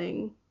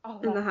anything Oh,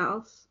 in the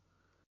house.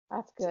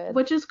 that's good.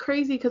 Which is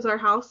crazy because our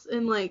house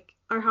is like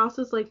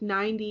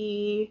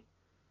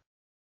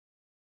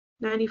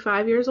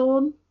 95 years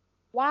old.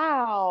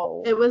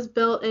 Wow. It was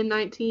built in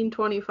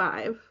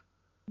 1925.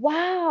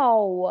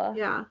 Wow.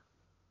 Yeah.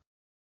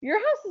 Your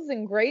house is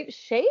in great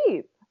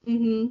shape.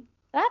 Mm-hmm.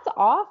 That's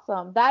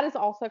awesome. That is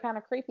also kind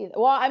of creepy.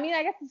 Well, I mean,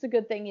 I guess it's a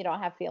good thing you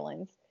don't have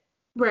feelings.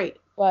 Right.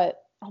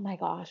 But, oh my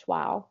gosh,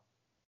 wow.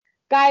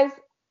 Guys,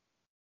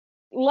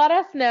 let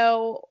us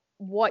know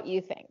what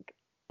you think.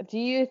 Do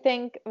you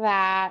think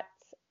that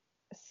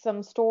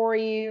some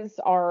stories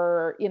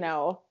are,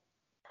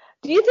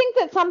 do you think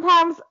that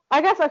sometimes,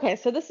 I guess, okay,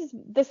 so this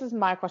is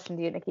my question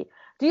to you, Nikki.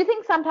 Do you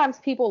think sometimes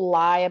people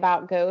lie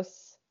about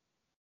ghosts?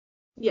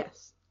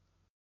 Yes.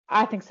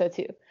 I think so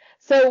too.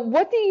 So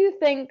what do you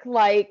think,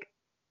 like,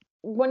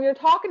 when you're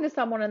talking to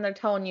someone and they're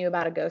telling you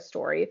about a ghost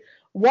story,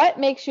 what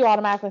makes you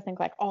automatically think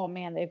like, oh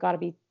man, they've got to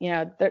be,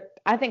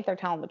 I think they're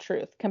telling the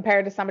truth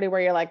compared to somebody where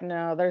you're like,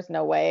 no, there's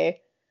no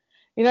way.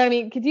 You know what I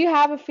mean? Could you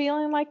have a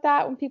feeling like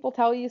that when people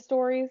tell you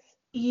stories?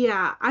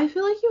 Yeah, I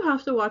feel like you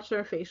have to watch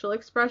their facial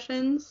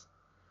expressions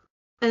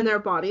and their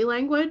body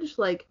language.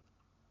 Like,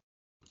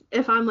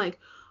 if I'm like,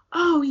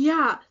 oh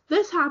yeah,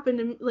 this happened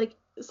to me, like,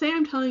 say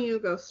I'm telling you a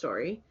ghost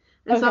story,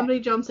 and Okay. somebody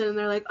jumps in and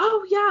they're like,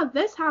 oh yeah,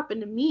 this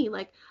happened to me,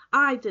 like,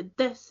 I did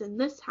this and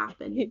this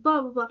happened,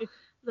 blah blah blah.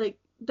 Like,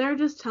 they're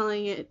just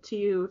telling it to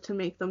you to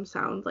make them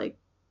sound like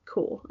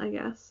cool, I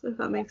guess, if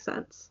that makes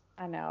sense.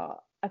 I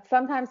know.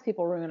 Sometimes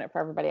people ruin it for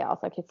everybody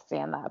else. I can't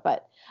stand that.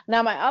 But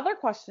now my other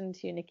question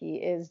to you, Nikki,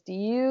 is do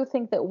you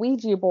think that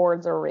Ouija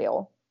boards are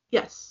real?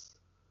 Yes.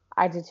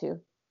 I do too.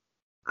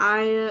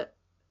 I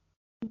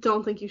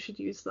don't think you should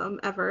use them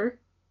ever.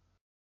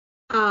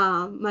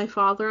 My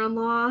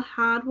father-in-law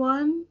had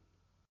one,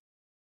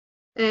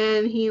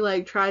 and he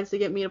like tries to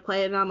get me to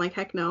play it, and I'm like,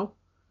 heck no. Nope.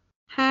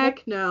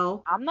 Heck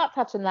no. I'm not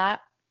touching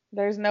that.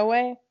 There's no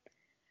way.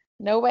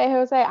 No way,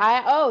 Jose.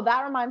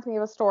 That reminds me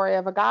of a story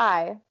of a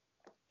guy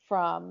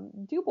from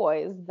Du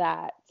Bois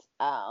that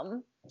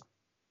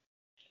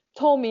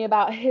told me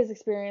about his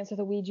experience with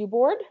a Ouija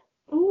board.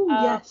 Oh,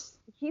 yes.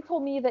 He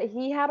told me that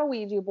he had a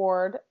Ouija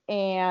board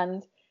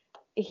and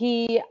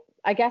he,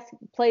 I guess,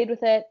 played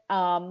with it,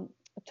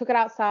 took it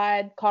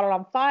outside, caught it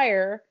on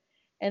fire,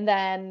 and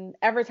then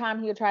every time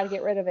he would try to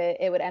get rid of it,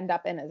 it would end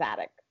up in his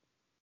attic.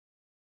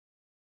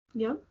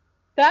 Yep.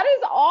 That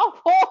is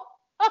awful.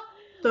 Like,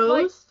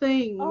 Those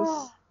things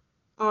oh,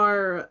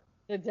 are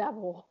the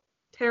devil.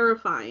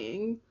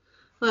 terrifying.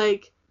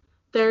 Like,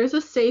 there's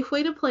a safe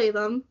way to play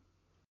them.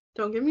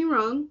 Don't get me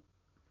wrong.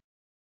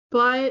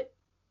 But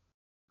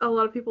a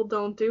lot of people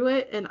don't do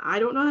it, and I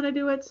don't know how to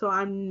do it, so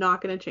I'm not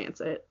going to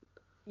chance it.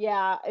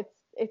 Yeah,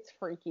 it's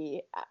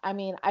freaky. I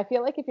mean, I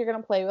feel like if you're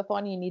gonna play with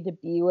one, you need to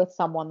be with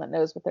someone that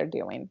knows what they're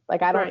doing.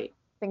 Like, I don't Right.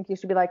 think you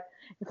should be like,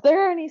 if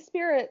there are any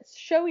spirits,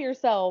 show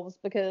yourselves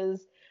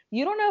because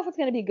you don't know if it's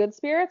gonna be good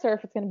spirits or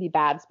if it's gonna be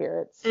bad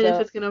spirits. And if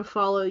it's going to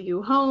follow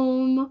you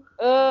home,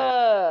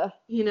 Ugh, or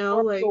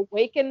if like, you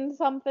awaken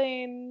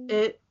something.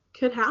 it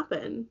could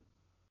happen.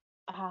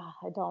 I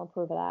don't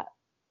approve of that.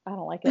 I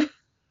don't like it.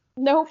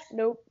 Nope,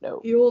 nope,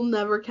 nope. You will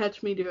never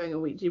catch me doing a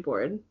Ouija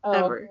board. Oh,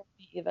 Ever.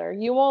 me either.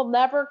 You will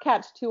never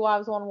catch Two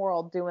Wives, One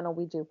World doing a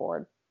Ouija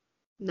board.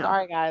 No.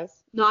 Sorry,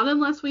 guys. Not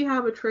unless we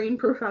have a trained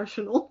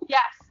professional.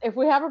 Yes, if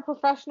we have a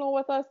professional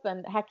with us,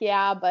 then heck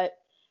yeah, but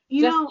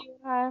You just know, you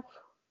and I.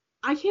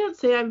 I can't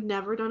say I've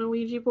never done a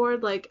Ouija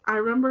board. Like, I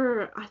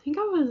remember, I think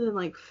I was in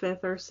like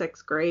 5th or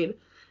 6th grade,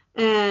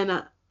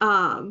 and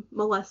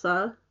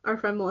Melissa, our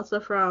friend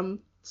Melissa from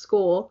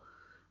school,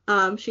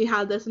 she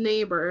had this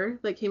neighbor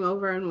that came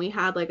over, and we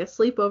had like a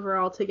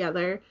sleepover all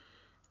together,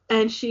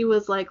 and she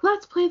was like,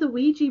 let's play the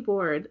Ouija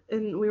board.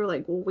 And we were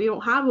like, well, we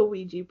don't have a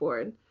Ouija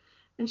board.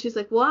 And she's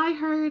like, well, I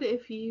heard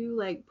if you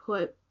like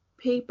put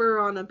paper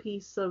on a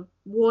piece of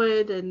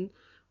wood and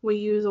we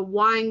use a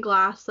wine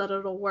glass that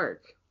it'll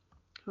work.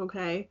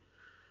 Okay.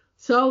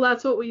 So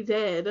that's what we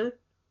did.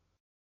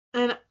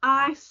 And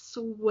I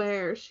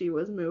swear she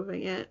was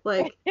moving it.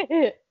 Like,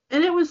 and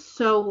it was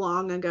so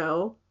long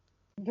ago.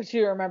 But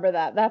you remember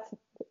that. That's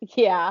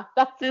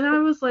And I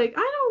was like,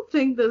 I don't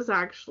think this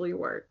actually yeah,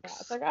 works.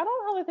 it's like I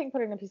don't really think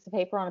putting a piece of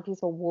paper on a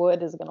piece of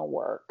wood is gonna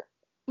work.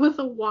 With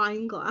a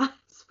wine glass.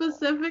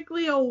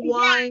 Specifically a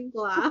wine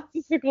glass.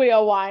 Specifically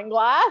a wine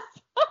glass.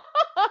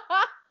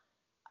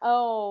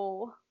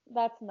 Oh,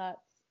 that's nuts.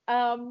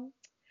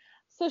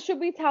 So should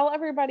we tell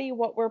everybody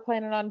what we're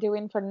planning on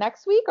doing for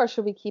next week, or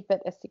should we keep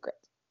it a secret?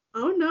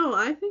 Oh no,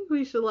 I think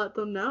we should let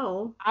them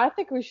know. I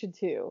think we should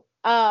too.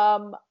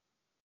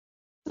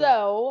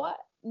 So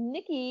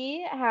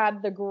Nikki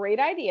had the great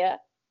idea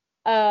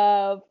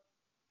of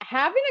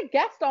having a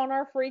guest on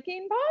our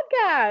freaking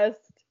podcast.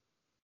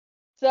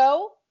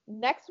 So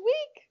next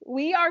week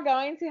we are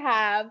going to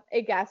have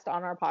a guest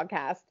on our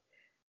podcast.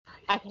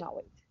 I cannot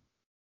wait.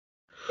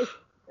 It's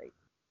great.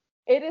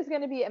 It is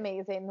going to be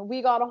amazing.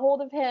 We got a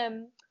hold of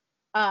him,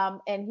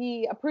 and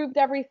he approved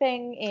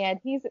everything, and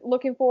he's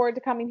looking forward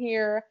to coming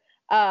here.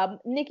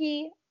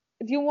 Nikki,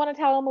 do you want to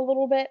tell him a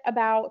little bit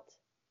about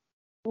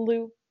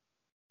Lou?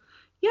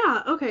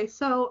 Yeah, okay,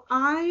 so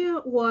I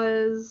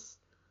was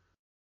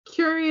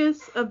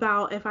curious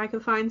about if I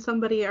could find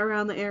somebody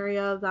around the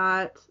area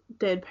that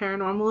did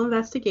paranormal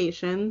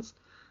investigations.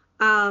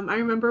 I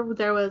remember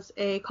there was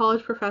a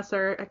college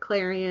professor at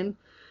Clarion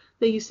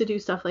they used to do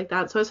stuff like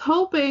that. So I was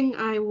hoping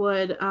I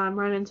would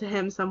run into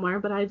him somewhere,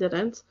 but I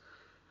didn't.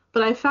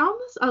 But I found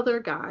this other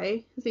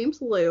guy. His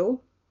name's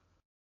Lou.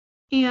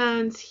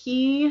 And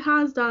he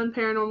has done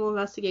paranormal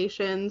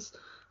investigations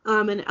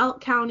in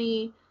Elk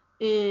County,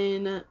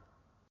 I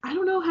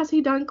don't know, has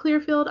he done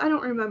Clearfield? I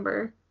don't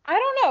remember. I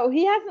don't know.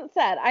 He hasn't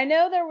said. I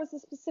know there was a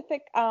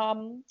specific,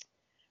 the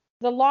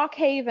Lock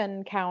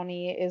Haven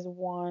County is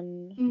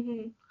one.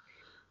 Mm-hmm.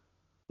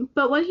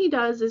 But what he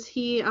does is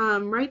he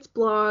writes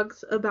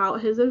blogs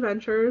about his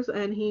adventures,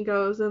 and he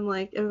goes and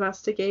like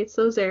investigates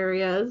those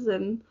areas.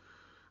 And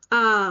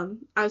I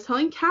was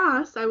telling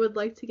Cass I would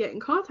like to get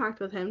in contact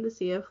with him to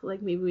see if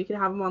like maybe we could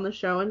have him on the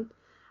show and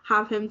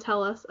have him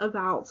tell us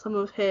about some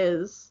of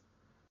his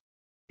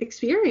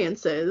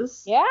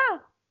experiences. Yeah.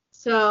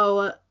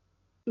 So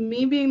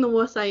me being the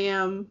wuss I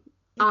am,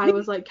 I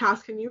was like,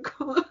 Cass, can you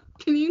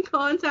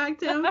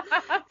contact him?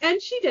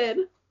 And she did,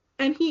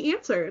 and he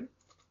answered.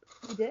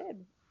 He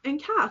did. And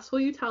Cass,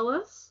 will you tell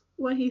us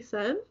what he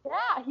said?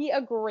 Yeah, he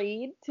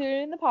agreed to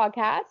in the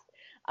podcast.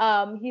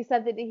 He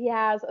said that he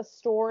has a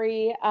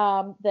story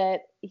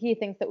that he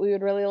thinks that we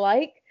would really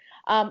like,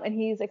 and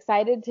he's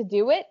excited to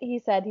do it. He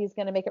said he's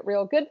going to make it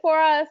real good for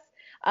us.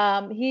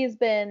 He's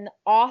been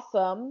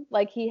awesome.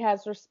 Like, he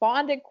has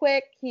responded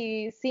quick.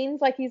 He seems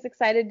like he's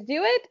excited to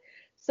do it.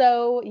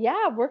 So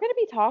yeah, we're going to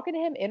be talking to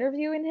him,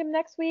 interviewing him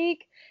next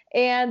week.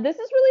 And this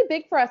is really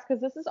big for us because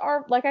this is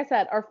like I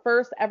said, our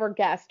first ever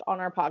guest on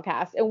our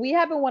podcast. And we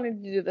have been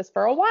wanting to do this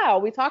for a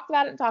while. We talked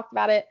about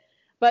it.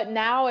 But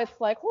now it's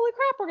like, holy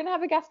crap, we're going to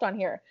have a guest on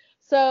here.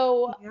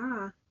 So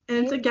yeah.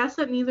 And it's a guest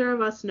that neither of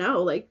us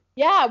know. Like,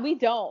 yeah, we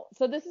don't.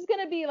 So this is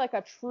going to be like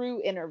a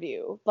true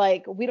interview.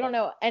 Like, we don't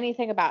know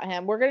anything about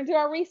him. We're going to do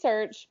our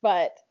research,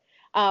 but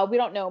we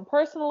don't know him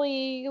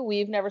personally.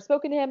 We've never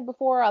spoken to him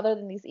before other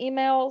than these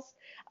emails.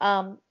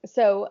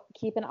 So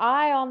keep an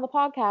eye on the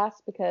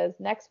podcast because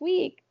next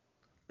week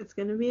it's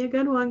going to be a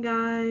good one,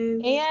 guys.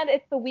 And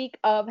it's the week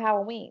of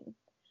Halloween.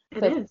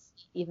 It is.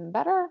 Even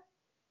better.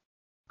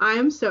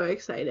 I'm so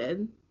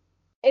excited.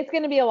 It's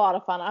going to be a lot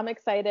of fun. I'm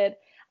excited.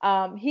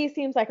 He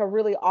seems like a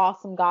really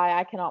awesome guy.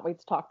 I cannot wait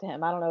to talk to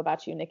him. I don't know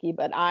about you, Nikki,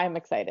 but I'm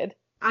excited.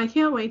 I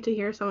can't wait to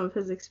hear some of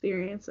his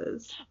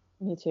experiences.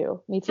 Me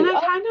too. And I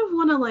kind of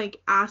want to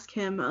like ask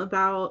him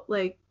about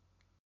like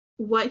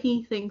what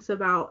he thinks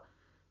about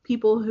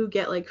people who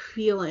get like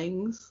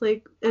feelings.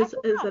 Like, is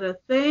it a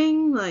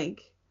thing?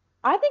 Like,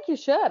 I think you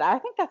should. I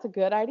think that's a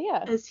good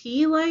idea. Is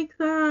he like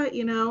that?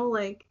 You know,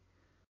 like,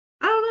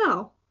 I don't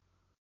know.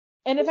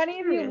 And if any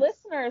of you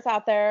listeners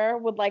out there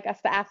would like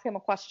us to ask him a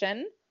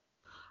question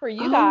for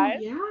you guys,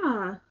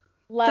 yeah,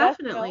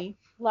 definitely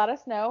let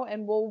us know,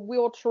 and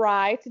we'll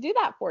try to do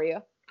that for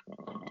you.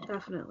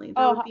 Definitely,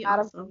 that would be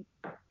awesome.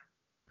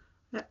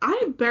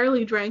 I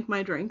barely drank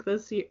my drink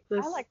this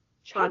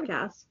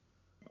podcast.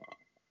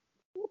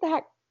 What the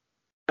heck,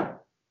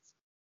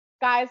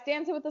 guys?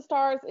 Dancing with the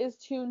Stars is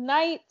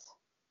tonight.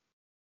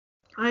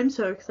 I'm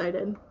so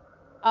excited.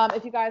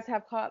 If you guys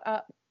have caught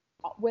up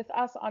with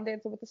us on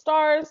Dancing with the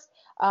Stars,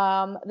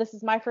 this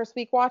is my first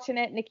week watching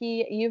it.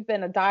 Nikki, you've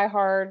been a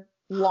diehard,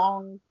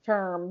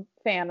 long-term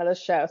fan of the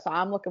show, so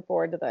I'm looking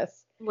forward to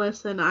this.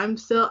 Listen,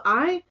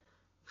 I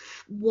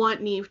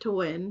want Neve to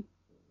win.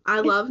 I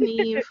love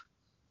Neve.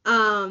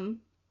 Caitlin,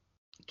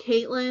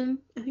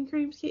 I think her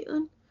name's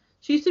Caitlin.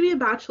 She used to be a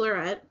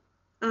bachelorette,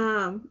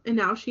 and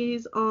now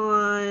she's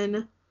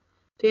on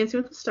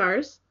Dancing with the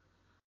Stars.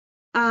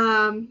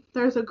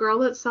 There's a girl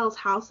that sells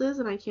houses,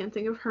 and I can't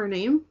think of her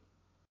name.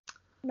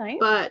 Nice.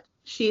 But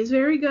she's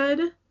very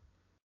good.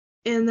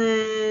 And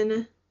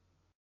then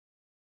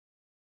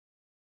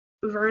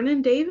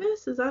Vernon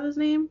Davis, is that his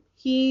name?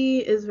 He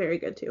is very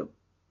good too.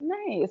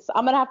 Nice.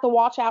 I'm gonna have to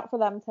watch out for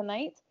them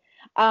tonight.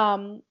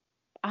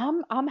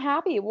 I'm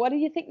happy. What do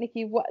you think,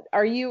 Nikki? What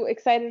are you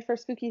excited for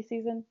spooky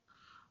season?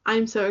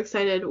 I'm so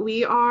excited.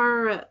 We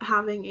are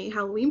having a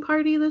Halloween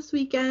party this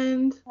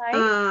weekend.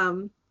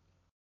 Nice.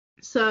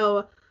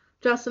 So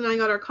Justin and I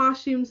got our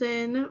costumes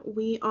in.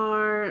 We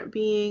are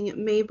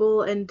being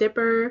Mabel and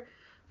Dipper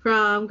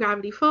from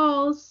Gravity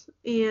Falls,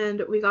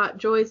 and we got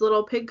Joy's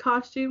little pig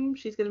costume.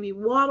 She's going to be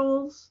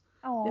Waddles.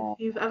 Aww.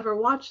 If you've ever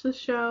watched the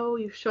show,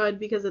 you should,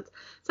 because it's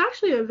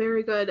actually a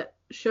very good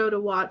show to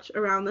watch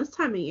around this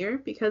time of year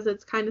because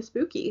it's kind of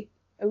spooky.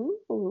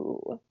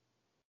 Ooh.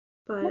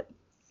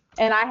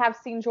 And I have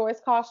seen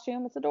Joy's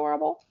costume. It's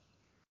adorable.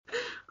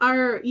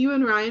 Are you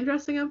and Ryan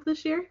dressing up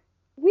this year?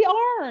 We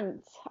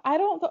aren't. We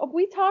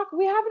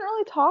haven't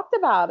really talked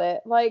about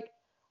it. Like,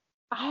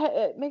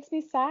 it makes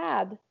me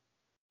sad.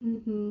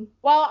 Mm-hmm.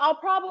 Well, I'll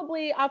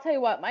tell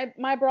you what,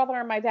 my brother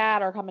and my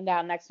dad are coming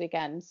down next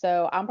weekend,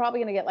 so I'm probably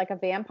gonna get like a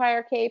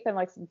vampire cape and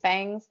like some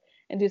fangs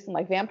and do some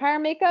like vampire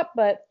makeup.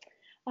 But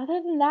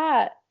other than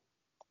that,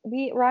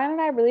 Ryan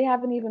and I really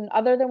haven't even,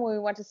 other than when we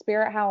went to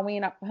Spirit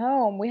Halloween up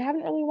home, we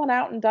haven't really went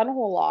out and done a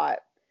whole lot.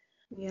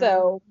 Yeah.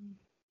 So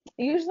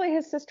usually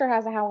his sister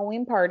has a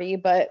Halloween party,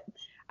 but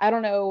I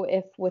don't know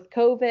if with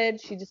COVID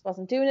she just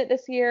wasn't doing it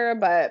this year.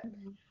 But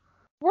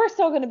we're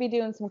still gonna be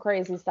doing some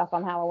crazy stuff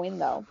on Halloween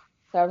though.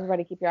 So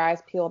everybody keep your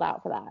eyes peeled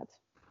out for that.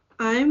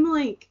 I'm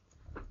like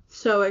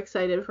so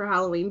excited for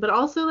Halloween, but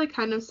also like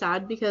kind of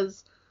sad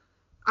because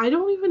I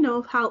don't even know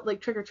if how like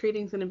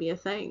trick-or-treating is going to be a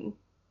thing.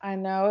 I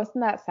know, isn't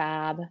that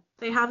sad?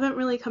 They haven't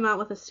really come out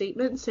with a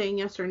statement saying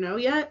yes or no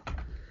yet.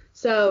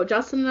 So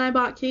Justin and I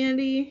bought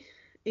candy,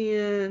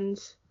 and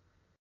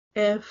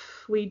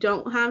if we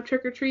don't have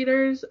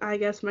trick-or-treaters, I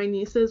guess my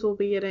nieces will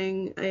be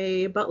getting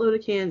a buttload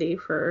of candy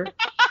for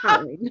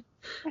Halloween.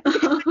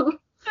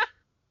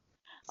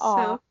 Oh,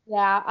 So,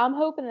 yeah. I'm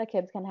hoping the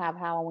kids can have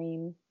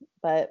Halloween,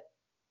 but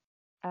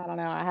I don't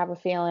know. I have a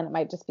feeling it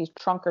might just be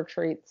trunk or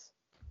treats.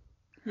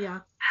 yeah.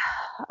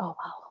 Oh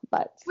well,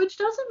 but Which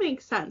doesn't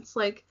make sense.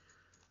 Like,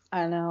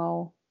 I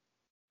know.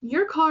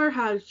 your car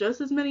has just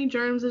as many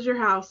germs as your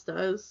house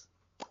does.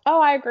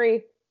 Oh, I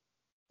agree.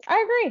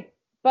 I agree.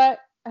 But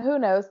who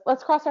knows?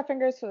 Let's cross our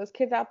fingers for those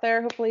kids out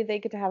there. Hopefully they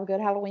get to have a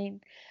good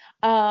Halloween.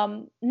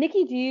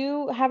 Nikki, do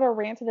you have a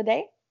rant of the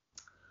day?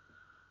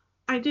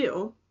 I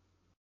do.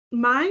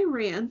 My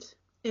rant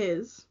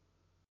is,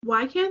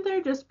 why can't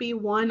there just be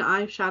one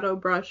eyeshadow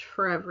brush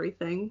for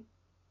everything?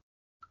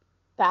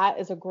 That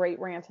is a great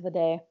rant of the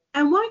day.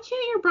 And why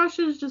can't your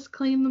brushes just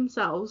clean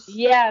themselves?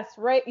 Yes,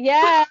 right.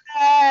 Yes,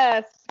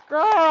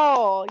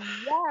 girl.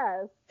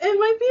 Yes. It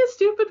might be a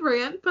stupid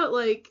rant, but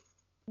like,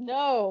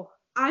 No.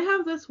 I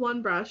have this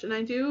one brush, and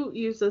I do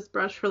use this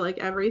brush for like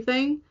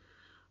everything,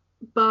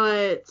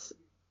 but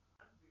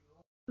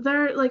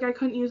I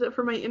couldn't use it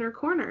for my inner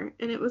corner,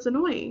 and it was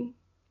annoying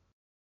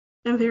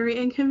and very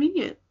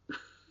inconvenient.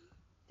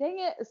 Dang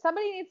it.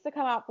 Somebody needs to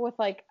come up with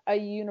like a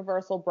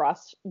universal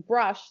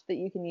brush that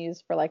you can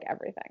use for like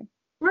everything.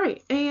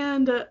 Right,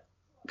 and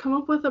come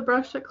up with a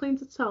brush that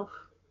cleans itself.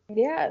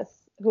 Yes.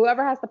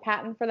 Whoever has the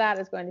patent for that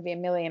is going to be a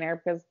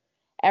millionaire because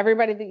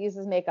everybody that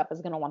uses makeup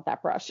is going to want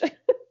that brush.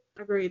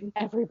 Agreed.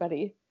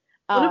 Everybody.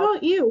 What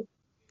about you?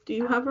 Do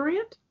you have a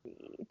rant?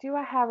 Do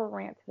I have a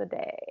rant of the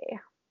day?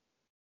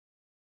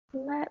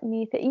 Let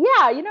me think.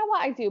 Yeah, you know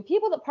what I do?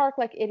 People that park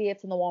like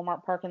idiots in the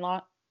Walmart parking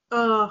lot.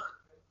 Ugh,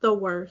 the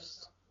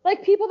worst.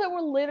 Like people that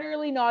will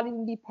literally not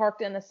even be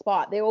parked in a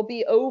spot. They will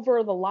be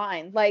over the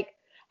line. Like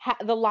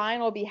the line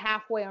will be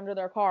halfway under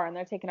their car and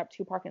they're taking up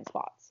 2 parking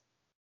spots.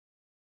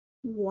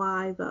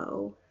 Why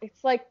though?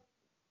 It's like,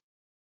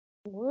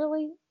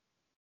 really?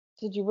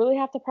 Did you really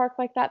have to park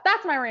like that?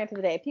 That's my rant of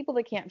the day. People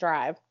that can't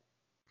drive.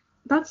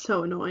 That's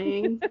so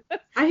annoying.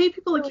 I hate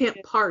people that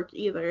can't park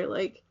either.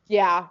 Like,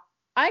 Yeah.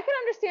 I can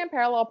understand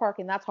parallel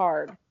parking. That's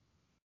hard.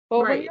 But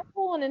when right. you're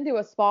pulling into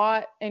a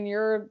spot and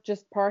you're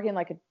just parking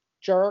like a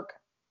jerk,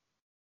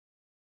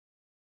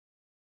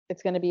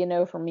 it's going to be a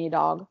no from me,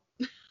 dog.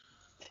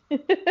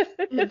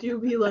 It do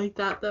be like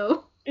that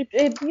though.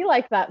 It'd be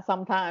like that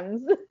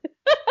sometimes.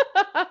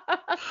 I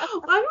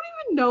don't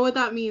even know what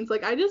that means.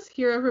 Like, I just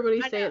hear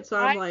everybody say it, so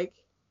I'm like,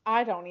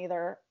 I don't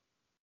either.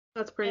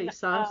 that's pretty And,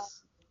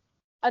 sus.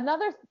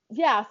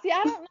 Yeah, see,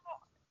 I don't know.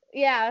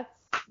 Yeah,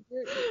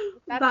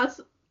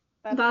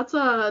 That's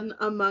an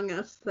Among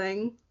Us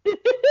thing.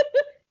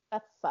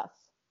 that's sus.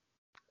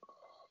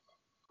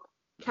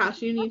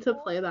 Cash, you need to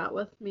play that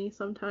with me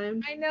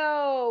sometime. I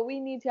know. We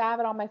need to have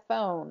it on my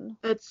phone.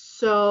 It's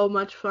so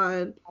much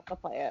fun. I'll have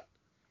to play it.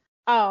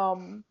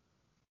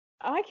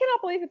 I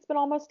cannot believe it's been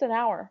almost an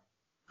hour.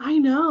 I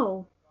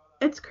know.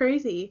 It's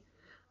crazy.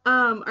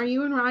 Are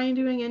you and Ryan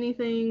doing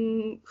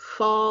anything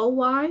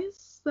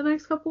fall-wise the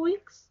next couple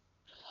weeks?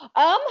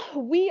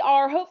 We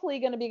are hopefully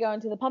going to be going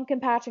to the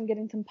pumpkin patch and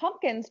getting some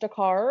pumpkins to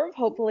carve.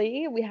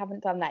 Hopefully, we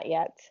haven't done that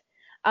yet.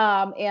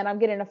 And I'm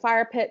getting a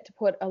fire pit to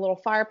put a little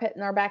fire pit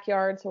in our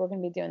backyard, so we're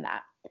going to be doing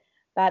that.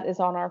 That is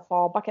on our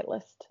fall bucket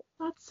list.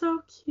 That's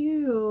so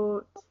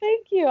cute. Well,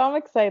 thank you. I'm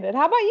excited.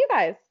 How about you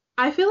guys?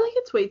 I feel like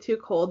it's way too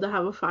cold to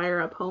have a fire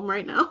up home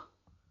right now.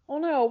 Oh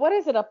no, what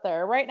is it up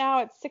there? Right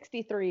now it's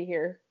 63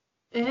 here.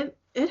 It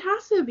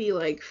has to be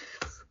like,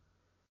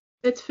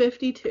 it's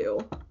 52.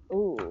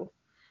 Ooh.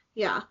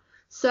 Yeah.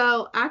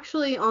 So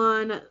actually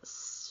on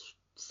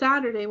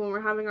Saturday when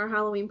we're having our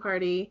Halloween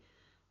party,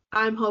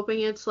 I'm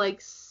hoping it's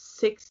like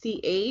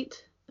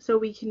 68 so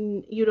we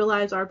can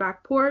utilize our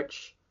back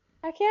porch.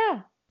 Heck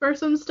yeah. For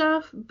some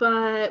stuff,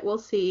 but we'll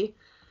see.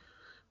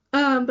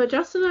 But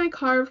Justin and I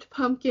carved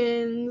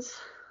pumpkins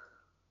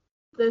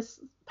this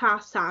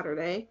past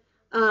Saturday.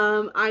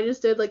 I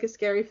just did like a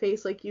scary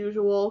face like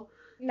usual.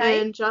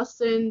 Nice. And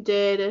Justin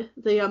did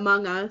the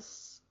Among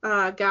Us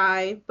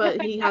guy,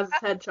 but he has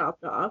his head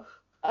chopped off.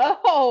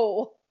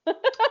 Oh.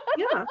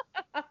 Yeah.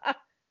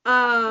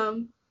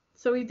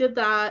 So we did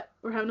that.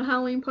 We're having a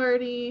Halloween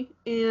party,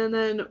 and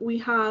then we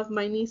have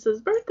my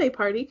niece's birthday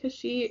party because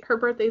her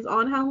birthday's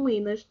on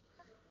Halloween.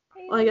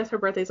 Well, I guess her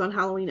birthday's on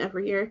Halloween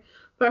every year,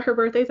 but her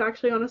birthday's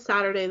actually on a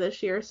Saturday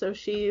this year, so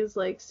she's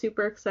like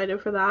super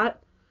excited for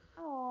that.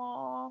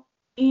 Aww.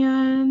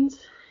 And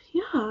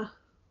yeah, I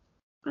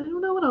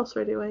don't know what else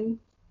we're doing.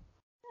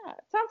 Yeah,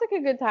 it sounds like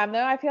a good time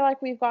though. I feel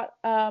like we've got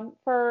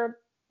for,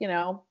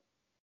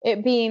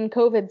 it being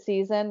COVID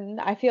season,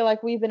 I feel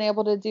like we've been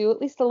able to do at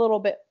least a little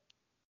bit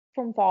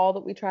from fall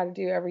that we try to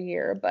do every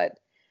year, but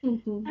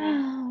Mm-hmm.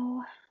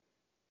 oh,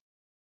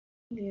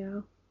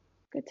 Yeah.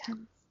 good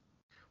times.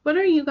 What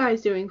are you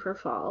guys doing for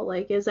fall?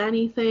 Like, is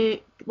anything?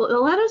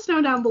 Let us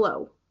know down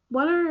below.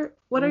 What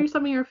are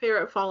some of your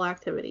favorite fall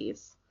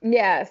activities?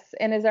 Yes.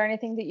 And is there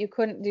anything that you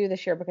couldn't do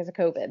this year because of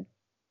COVID?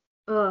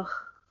 Ugh,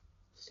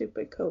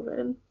 stupid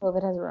COVID.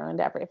 COVID has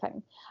ruined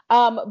everything.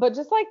 But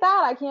just like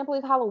that, I can't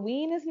believe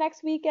Halloween is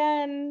next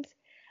weekend.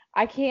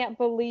 I can't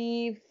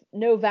believe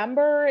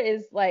November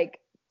is like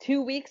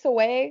 2 weeks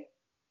away.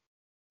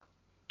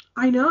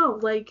 I know,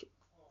 like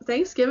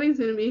Thanksgiving's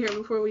gonna be here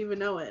before we even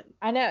know it.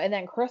 I know. And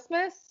then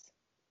Christmas.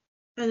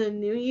 And then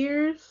New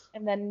Year's.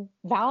 And then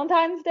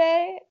Valentine's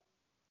Day.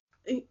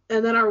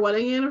 And then our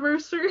wedding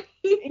anniversary.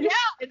 Yeah,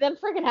 and then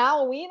freaking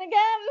Halloween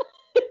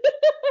again.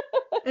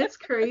 It's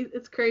crazy.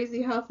 It's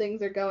crazy how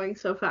things are going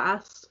so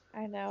fast.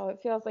 I know. It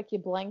feels like you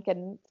blink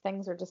and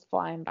things are just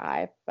flying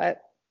by.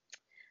 But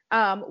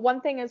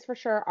one thing is for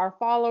sure, our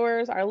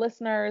followers, our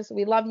listeners,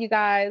 we love you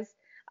guys.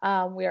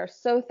 We are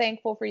so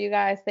thankful for you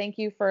guys. Thank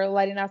you for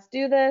letting us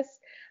do this.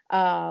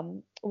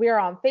 We are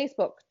on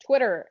Facebook,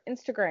 Twitter,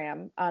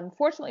 Instagram.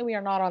 Unfortunately, we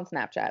are not on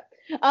Snapchat.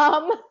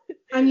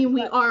 I mean,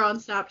 we are on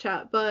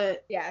Snapchat,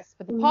 but yes,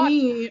 but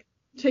we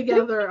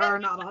together are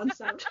not on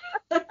Snapchat.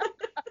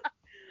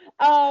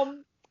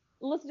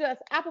 Listen to us,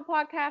 Apple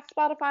Podcasts,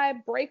 Spotify,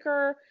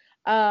 Breaker,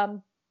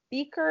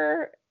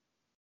 Beaker.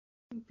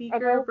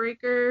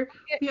 Breaker.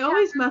 We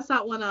always mess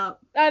that one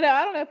up. I know.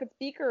 I don't know if it's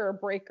Beaker or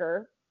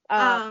Breaker.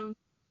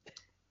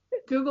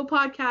 Google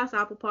Podcasts,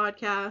 Apple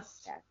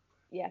Podcasts.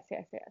 Yes.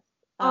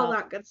 All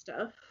that good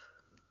stuff.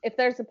 If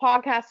there's a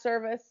podcast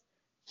service,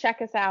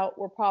 check us out.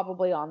 We're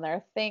probably on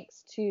there.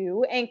 Thanks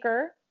to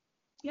Anchor.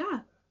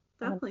 Yeah,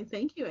 definitely.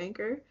 Thank you,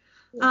 Anchor.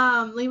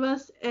 Leave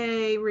us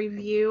a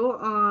review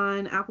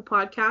on Apple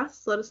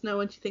Podcasts. Let us know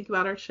what you think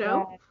about our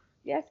show.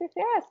 Yes.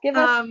 Give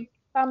us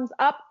thumbs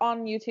up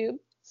on YouTube.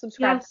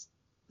 Subscribe. Yes.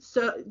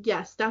 So,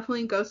 yes,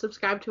 definitely go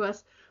subscribe to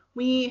us.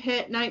 We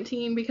hit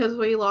 19 because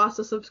we lost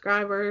a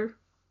subscriber.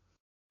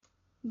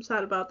 I'm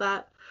sad about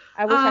that.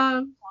 I wish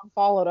I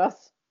followed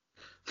us.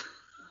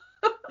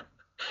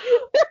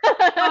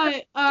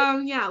 But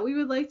yeah, we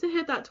would like to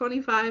hit that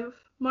 25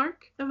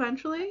 mark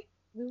eventually.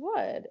 We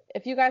would.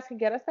 If you guys could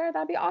get us there,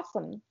 that'd be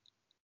awesome.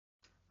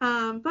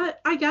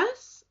 But I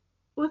guess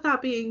with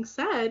that being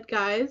said,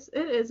 guys,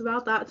 it is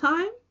about that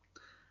time.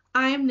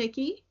 I am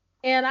Nikki.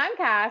 And I'm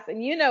Cass,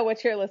 and you know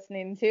what you're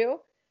listening to.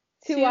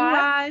 Two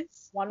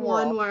eyes, one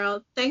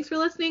world. Thanks for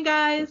listening,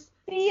 guys.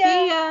 See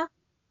ya.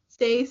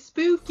 Stay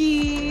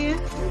spooky.